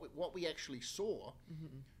 what we actually saw,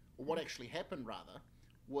 or what actually happened rather,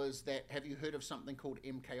 was that, have you heard of something called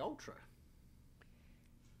MK Ultra?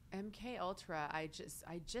 MK Ultra, I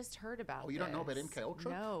just heard about. Oh, you don't know about MK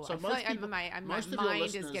Ultra? No, So I feel most like people- my most of your mind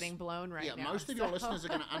is listeners- getting blown right now. Yeah, most of your so- listeners are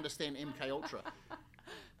going to understand MK Ultra.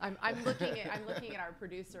 I'm looking at our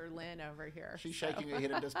producer Lynn over here. She's so. shaking her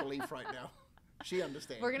head in disbelief right now. She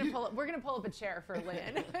understands. We're gonna pull up a chair for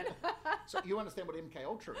Lynn. So you understand what MK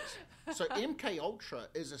Ultra is. So MK Ultra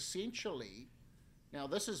is essentially, now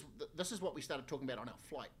this is what we started talking about on our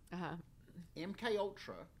flight. MK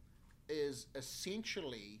Ultra is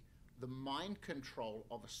essentially the mind control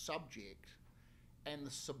of a subject and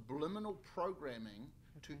the subliminal programming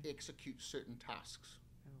to execute certain tasks.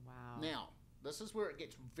 Oh, wow. Now, this is where it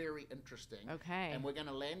gets very interesting. Okay. And we're going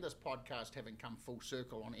to land this podcast having come full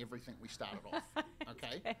circle on everything we started off.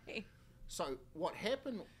 Okay? So what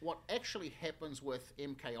actually happens with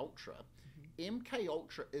MK Ultra, MK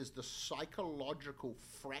Ultra is the psychological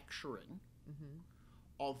fracturing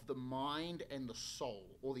of the mind and the soul,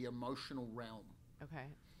 or the emotional realm. Okay.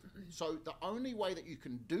 So the only way that you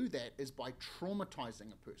can do that is by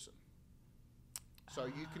traumatizing a person. So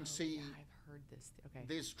you can see Yeah, I've heard this. Okay.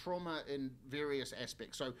 there's trauma in various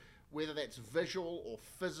aspects. So whether that's visual or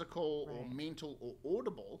physical or Right. mental or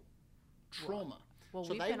audible trauma. Well,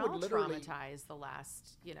 so we've they been would all literally, traumatized the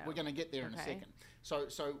last, we're going to get there in a Okay. second.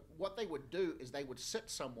 So what they would do is they would sit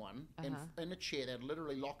someone in a chair. They'd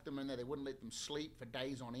literally lock them in there. They wouldn't let them sleep for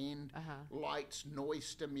days on end. Lights, noise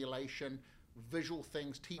stimulation, visual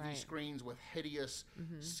things, TV Right. screens with hideous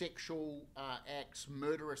sexual acts,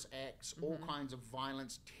 murderous acts, all kinds of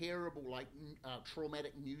violence, terrible, like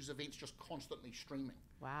traumatic news events just constantly streaming.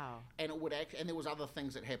 Wow. And it would and there was other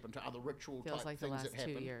things that happened to other ritual Feels type like the things last that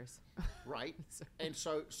happened. 2 years. Right? And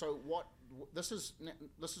so what this is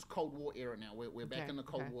Cold War era now. We're back Okay, in the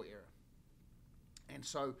Cold okay. War era. And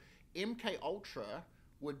so MK Ultra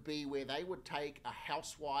would be where they would take a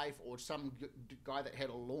housewife or some guy that had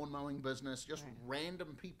a lawn mowing business, just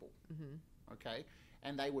random people, okay?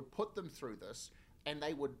 And they would put them through this, and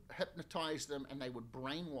they would hypnotize them, and they would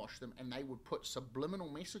brainwash them, and they would put subliminal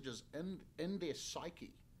messages in their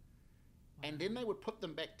psyche. And then they would put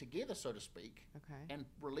them back together, so to speak, Okay. and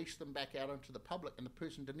release them back out into the public, and the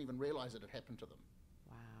person didn't even realize it had happened to them.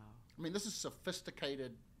 Wow. I mean, this is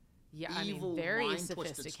sophisticated, Yeah, evil, very mind-twisted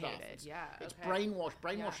stuff. sophisticated. Yeah. It's okay. brainwash.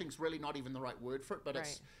 Brainwashing's really not even the right word for it, but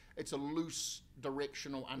Right. it's a loose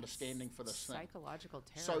directional understanding for this thing. Psychological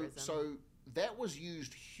terrorism. So that was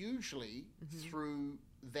used hugely through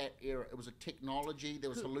that era. It was a technology. There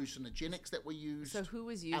was hallucinogenics that were used. So who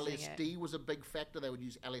was using LSD was a big factor. They would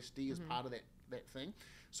use LSD as part of that thing.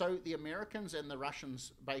 So the Americans and the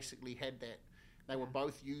Russians basically had that. They were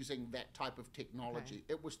both using that type of technology. Okay.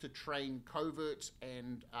 It was to train coverts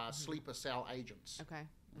and sleeper cell agents. Okay.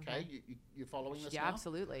 Okay, you're following this Yeah, now?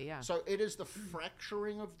 absolutely. Yeah. So it is the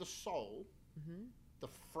fracturing of the soul, the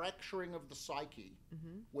fracturing of the psyche,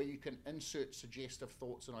 where you can insert suggestive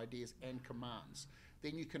thoughts and ideas and commands.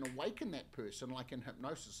 Then you can awaken that person, like in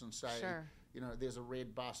hypnosis, and say, Sure. there's a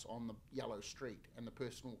red bus on the yellow street, and the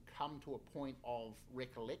person will come to a point of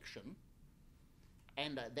recollection,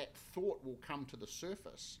 and that thought will come to the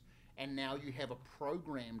surface, and now you have a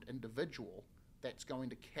programmed individual that's going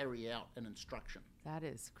to carry out an instruction. That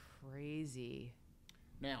is crazy.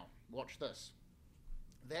 Now, watch this.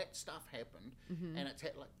 That stuff happened, and it's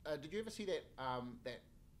did you ever see that that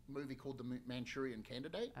movie called The Manchurian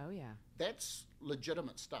Candidate? Oh yeah. That's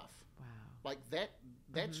legitimate stuff. Wow. Like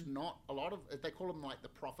that's not a lot of. They call them like the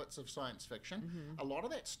prophets of science fiction. A lot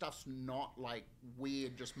of that stuff's not like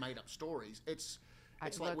weird, just made up stories. It's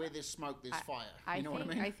like look, where there's smoke, there's fire. You know what I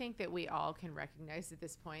mean? I think that we all can recognize at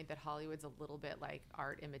this point that Hollywood's a little bit like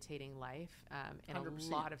art imitating life in 100%.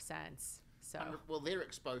 a lot of sense. So Well, they're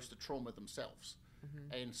exposed to trauma themselves.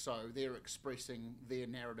 And so they're expressing their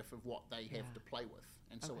narrative of what they have to play with.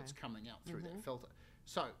 And so Okay. it's coming out through that filter.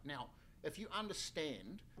 So now, if you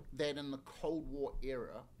understand that in the Cold War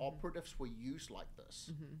era, operatives were used like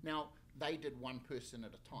this. Now, they did one person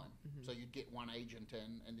at a time. So you'd get one agent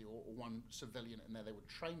or one civilian in there, they would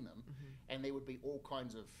train them, and there would be all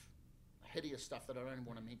kinds of hideous stuff that I don't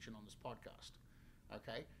want to mention on this podcast.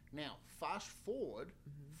 Okay? Now, fast forward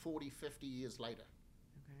 40, 50 years later.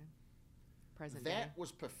 Okay. Present That day.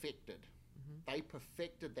 was perfected. They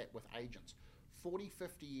perfected that with agents. 40,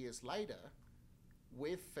 50 years later,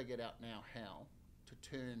 we've figured out now how to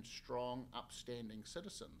turn strong, upstanding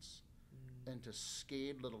citizens into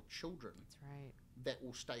scared little children That's right. that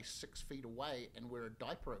will stay 6 feet away and wear a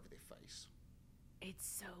diaper over their face. It's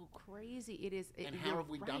so crazy. It is. And how have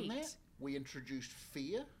we done that? We introduced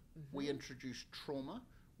fear. We introduced trauma.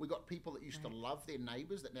 We got people that used to love their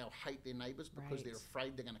neighbors that now hate their neighbors because they're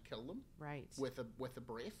afraid they're going to kill them Right. with a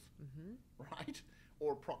breath, right?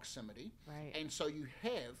 Or proximity. Right. And so you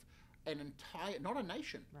have an entire, not a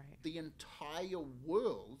nation, Right. the entire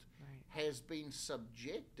world Right. has been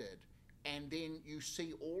subjected. And then you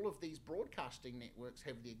see all of these broadcasting networks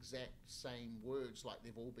have the exact same words, like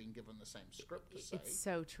they've all been given the same script to say. It's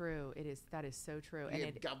so true. It is. That is so true. You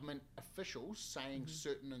have government officials saying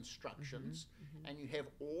certain instructions, and you have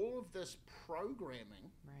all of this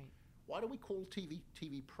programming. Right. Why do we call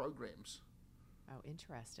TV programs? Oh,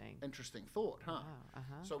 interesting. Interesting thought, huh? Wow.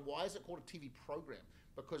 So why is it called a TV program?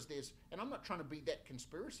 Because there's, and I'm not trying to be that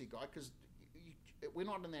conspiracy guy, because we're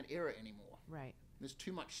not in that era anymore. Right. There's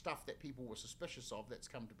too much stuff that people were suspicious of that's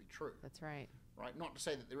come to be true. That's right. Right? Not to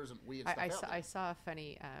say that there isn't weird stuff out there. I saw a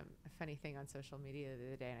funny thing on social media the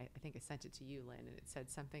other day, and I think I sent it to you, Lynn, and it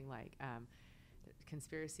said something like,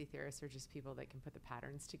 conspiracy theorists are just people that can put the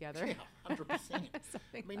patterns together. Yeah, 100%.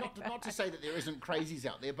 I mean, not to say that there isn't crazies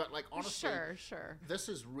out there, but like honestly, Sure. this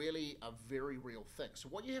is really a very real thing. So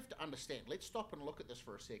what you have to understand, let's stop and look at this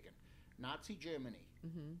for a second. Nazi Germany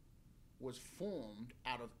was formed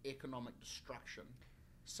out of economic destruction.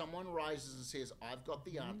 Someone rises and says, I've got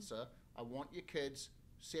the answer. I want your kids,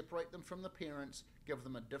 separate them from the parents, give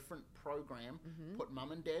them a different program, put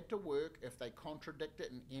mum and dad to work. If they contradict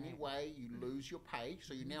it in any way, you lose your pay.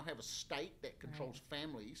 So you now have a state that controls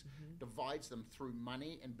families, divides them through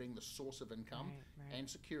money and being the source of income and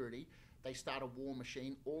security. They start a war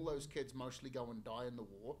machine. All those kids mostly go and die in the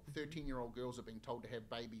war. 13-year-old girls are being told to have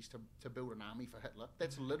babies to build an army for Hitler.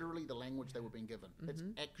 That's literally the language they were being given. That's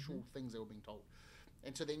actual things they were being told.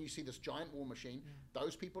 And so then you see this giant war machine.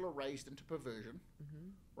 Those people are raised into perversion,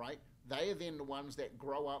 right? They are then the ones that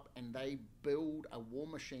grow up and they build a war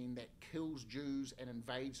machine that kills Jews and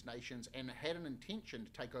invades nations and had an intention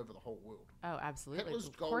to take over the whole world. Oh, absolutely. Hitler's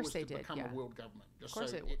Of goal course was they to did. become a world government. Just so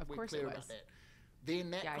we're clear about that.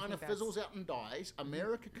 Then that kind of fizzles out and dies.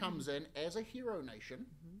 America comes in as a hero nation.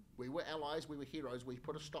 We were allies, we were heroes. We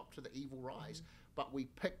put a stop to the evil rise, but we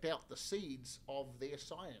picked out the seeds of their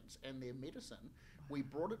science and their medicine. We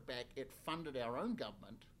brought it back. It funded our own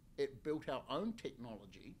government. It built our own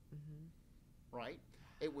technology, right?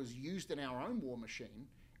 It was used in our own war machine,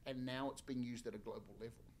 and now it's being used at a global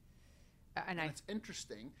level. And it's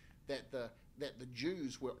interesting that the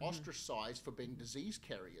Jews were ostracized for being disease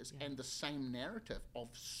carriers, and the same narrative of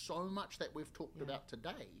so much that we've talked about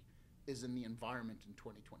today is in the environment in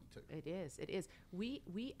 2022. It is.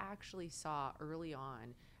 We actually saw early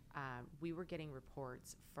on, we were getting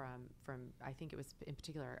reports from I think it was in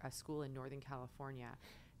particular a school in Northern California.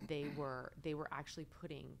 They were actually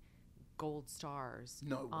putting gold stars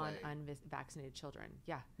on unvaccinated children.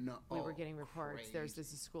 Yeah. No. We were getting reports. Crazy. There's a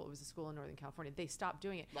school. It was a school in Northern California. They stopped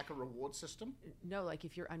doing it. Like a reward system? No, like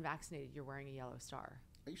if you're unvaccinated, you're wearing a yellow star.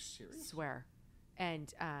 Are you serious? Swear.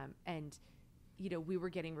 And you know, we were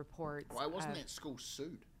getting reports. Why wasn't that school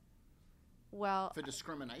sued? Well, for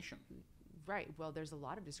discrimination. Right. Well, there's a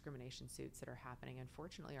lot of discrimination suits that are happening.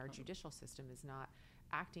 Unfortunately, our judicial system is not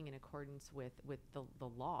acting in accordance with the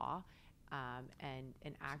law and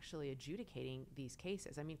actually adjudicating these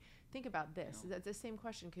cases. I mean, think about this. Yeah. The same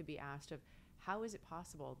question could be asked of how is it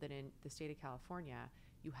possible that in the state of California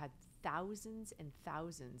you had thousands and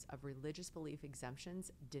thousands of religious belief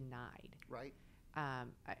exemptions denied? Right.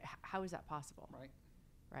 How is that possible? Right.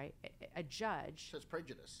 Right. A judge. So it's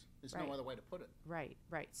prejudice. There's no other way to put it. Right.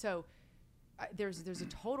 So there's a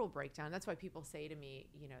total breakdown. That's why people say to me,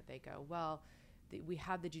 you know, they go, well, we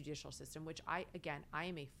have the judicial system, which I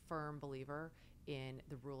am a firm believer in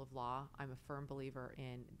the rule of law. I'm a firm believer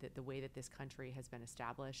in the way that this country has been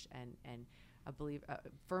established and a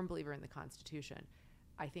firm believer in the Constitution.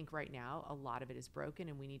 I think right now a lot of it is broken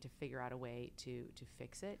and we need to figure out a way to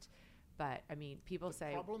fix it. But I mean, people say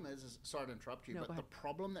the problem is sorry to interrupt you, No, go but the ahead.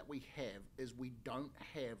 problem that we have is we don't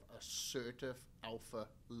have assertive alpha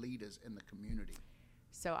leaders in the community.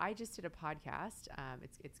 So I just did a podcast.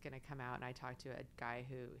 It's going to come out, and I talked to a guy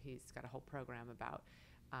he's got a whole program about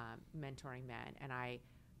mentoring men, and I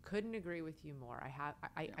couldn't agree with you more.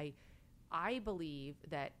 I believe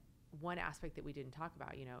that one aspect that we didn't talk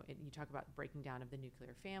about, you talk about breaking down of the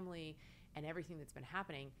nuclear family and everything that's been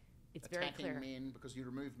happening. It's Attacking very clear. men because you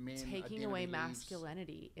remove men. Taking away identity leaves.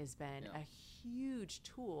 masculinity has been a huge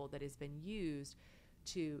tool that has been used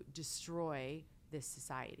to destroy this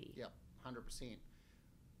society. Yeah, 100%.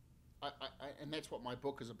 And that's what my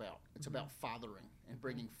book is about. It's about fathering and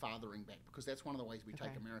bringing fathering back, because that's one of the ways we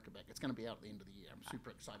take America back. It's going to be out at the end of the year. I'm super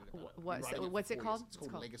excited about it. What's it called? It's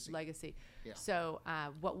called Legacy. Legacy. Yeah. So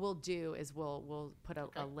what we'll do is we'll put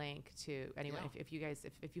a link to anyone. Yeah. If you guys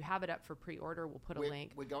if you have it up for pre-order, we'll put a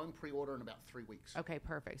link. We're going pre-order in about 3 weeks. Okay,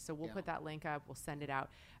 perfect. So we'll put that link up. We'll send it out.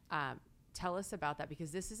 Tell us about that,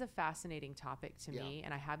 because this is a fascinating topic to me,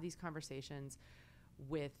 and I have these conversations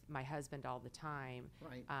with my husband all the time.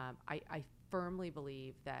 Right. I firmly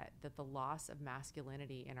believe that the loss of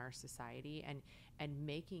masculinity in our society and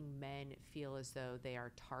making men feel as though they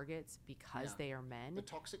are targets because they are men. The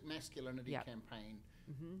toxic masculinity campaign,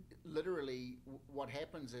 Mm-hmm. literally what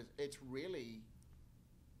happens is it's really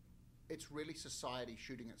society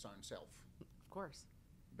shooting its own self. Of course.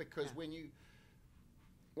 Because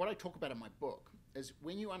what I talk about in my book is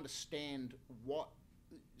when you understand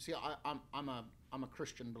I'm a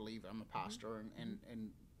Christian believer, I'm a pastor, and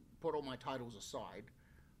put all my titles aside,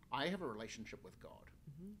 I have a relationship with God.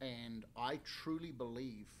 And I truly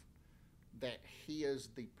believe that He is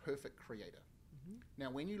the perfect creator. Now,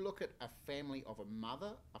 when you look at a family of a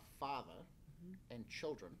mother, a father, and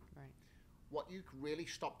children, what you really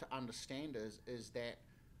stop to understand is that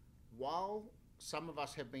while some of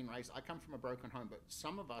us have been raised, I come from a broken home, but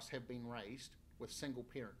some of us have been raised with single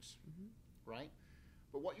parents, right?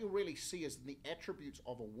 But what you'll really see is the attributes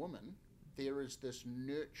of a woman, there is this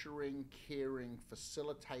nurturing, caring,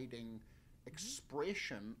 facilitating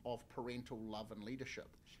expression of parental love and leadership.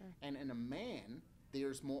 Sure. And in a man,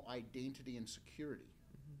 there's more identity and security.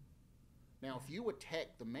 Now, if you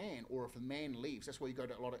attack the man, or if a man leaves, that's why you go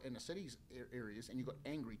to a lot of inner cities areas and you've got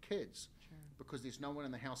angry kids, because there's no one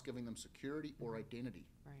in the house giving them security or identity.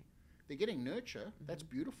 Right. They're getting nurture, that's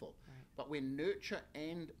beautiful. Right. But when nurture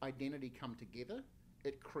and identity come together,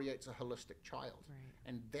 it creates a holistic child. Right.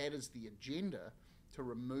 And that is the agenda, to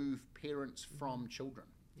remove parents from children.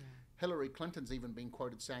 Yeah. Hillary Clinton's even been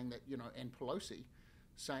quoted saying that, and Pelosi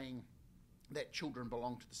saying that children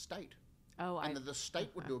belong to the state. And that the state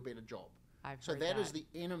would do a better job. So that is the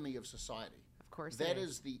enemy of society. Of course. That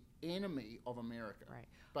is the enemy of America. Right.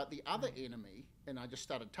 But the other enemy, and I just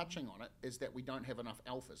started touching on it, is that we don't have enough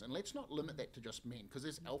alphas. And let's not limit that to just men, because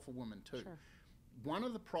there's alpha women too. Sure. One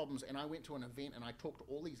of the problems, and I went to an event and I talked to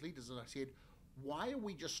all these leaders and I said, why are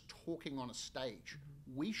we just talking on a stage?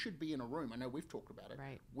 We should be in a room. I know we've talked about it.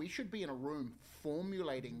 Right. We should be in a room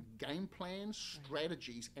formulating game plans,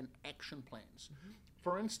 strategies, and action plans.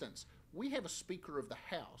 For instance, we have a Speaker of the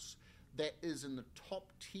House that is in the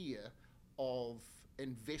top tier of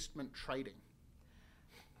investment trading.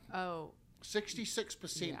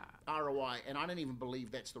 66% ROI, and I don't even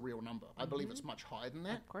believe that's the real number. I believe it's much higher than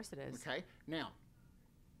that. Of course it is. Okay, now,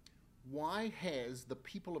 why has the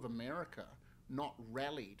people of America not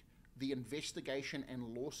rallied the investigation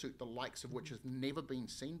and lawsuit, the likes of which has never been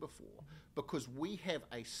seen before? Because we have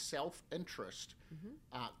a self-interest,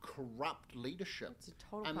 corrupt leadership. It's a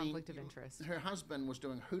total conflict of interest. Her husband was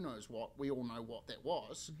doing who knows what. We all know what that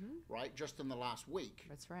was, right? Just in the last week.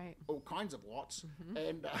 That's right. All kinds of whats.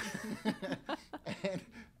 And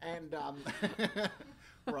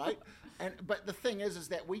right? But the thing is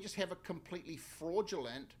that we just have a completely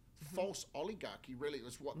fraudulent, false oligarchy, really,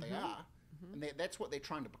 is what they are. And that's what they're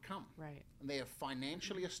trying to become. Right. And they are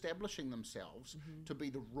financially establishing themselves to be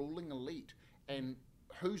the ruling elite. And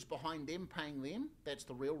who's behind them paying them? That's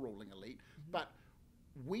the real ruling elite. But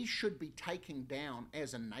we should be taking down,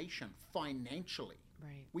 as a nation, financially.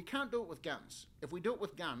 Right. We can't do it with guns. If we do it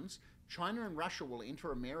with guns, China and Russia will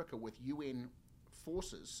enter America with UN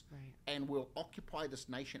forces, and we'll occupy this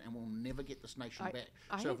nation, and we'll never get this nation back.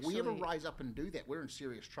 So if we ever rise up and do that, we're in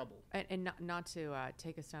serious trouble. And not to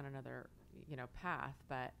take us down another path,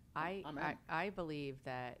 but I believe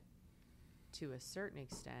that to a certain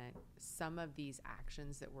extent, some of these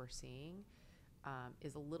actions that we're seeing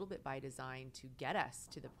is a little bit by design to get us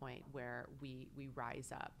to the point where we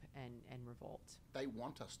rise up and revolt. They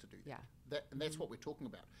want us to do that. Yeah. And that's what we're talking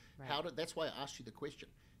about. Right. That's why I asked you the question.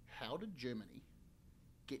 How did Germany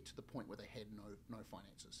get to the point where they had no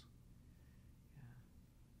finances?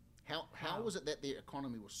 How was it that their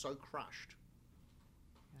economy was so crushed?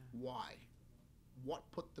 Yeah. Why? What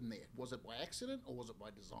put them there? Was it by accident or was it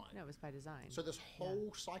by design? No, it was by design. So this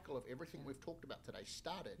whole cycle of everything we've talked about today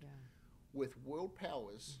started with world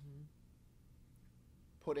powers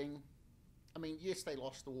putting... I mean, yes, they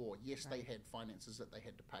lost the war. Yes, they had finances that they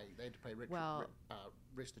had to pay. They had to pay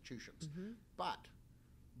restitutions. But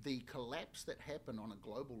the collapse that happened on a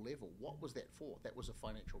global level, what was that for? That was a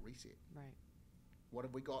financial reset. Right. What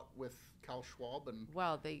have we got with Carl Schwab?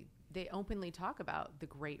 Well, they openly talk about the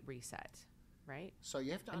Great Reset, right? So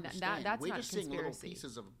you have to understand, that's we're not just seeing little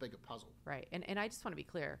pieces of a bigger puzzle. Right. And I just want to be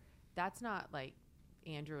clear, that's not like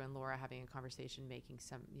Andrew and Laura having a conversation, making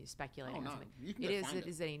some speculating on something. You can go find it.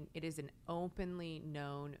 It is an openly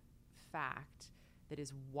known fact that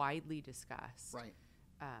is widely discussed. Right.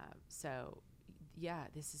 So, yeah,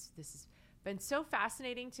 this is been so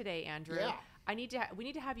fascinating today, Andrew. Yeah. We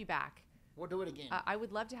need to have you back. We'll do it again. I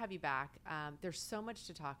would love to have you back. There's so much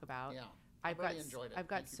to talk about. Yeah. I've really enjoyed it. I've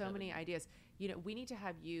got so many ideas. You know, we need to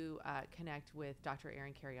have you connect with Dr.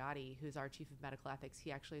 Aaron Cariotti, who's our chief of medical ethics.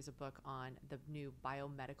 He actually has a book on the new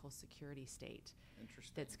biomedical security state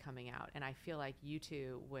that's coming out, and I feel like you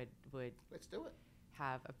two would let's do it.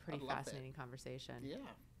 Have a pretty fascinating conversation. Yeah.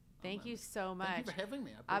 Thank you so much. Thank you for having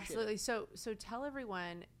me. I appreciate Absolutely. it. So tell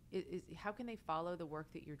everyone, how can they follow the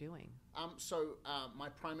work that you're doing? My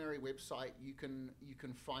primary website, you can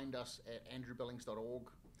find us at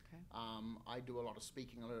andrewbillings.org. Okay. I do a lot of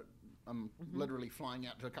speaking on it. I'm literally flying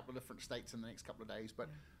out to a couple of different states in the next couple of days. But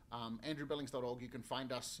andrewbillings.org, you can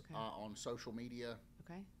find us on social media.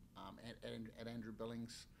 Okay. At Andrew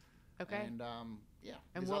Billings. Okay. And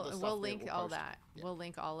and we'll link all that. Yeah. We'll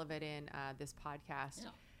link all of it in this podcast.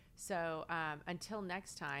 Yeah. So until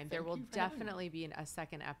next time, there will definitely be a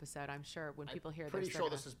second episode. I'm sure when people hear this. Pretty sure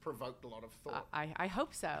this has provoked a lot of thought. I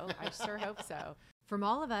hope so. I sure hope so. From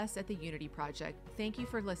all of us at the Unity Project, thank you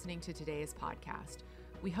for listening to today's podcast.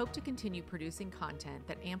 We hope to continue producing content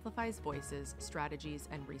that amplifies voices, strategies,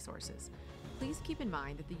 and resources. Please keep in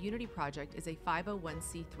mind that the Unity Project is a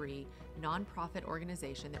 501c3 nonprofit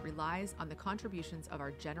organization that relies on the contributions of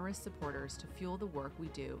our generous supporters to fuel the work we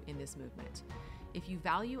do in this movement. If you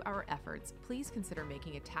value our efforts, please consider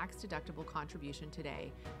making a tax-deductible contribution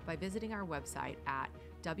today by visiting our website at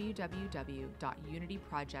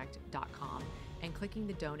www.unityproject.com and clicking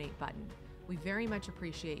the donate button. We very much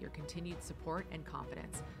appreciate your continued support and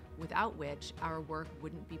confidence, without which our work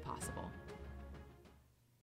wouldn't be possible.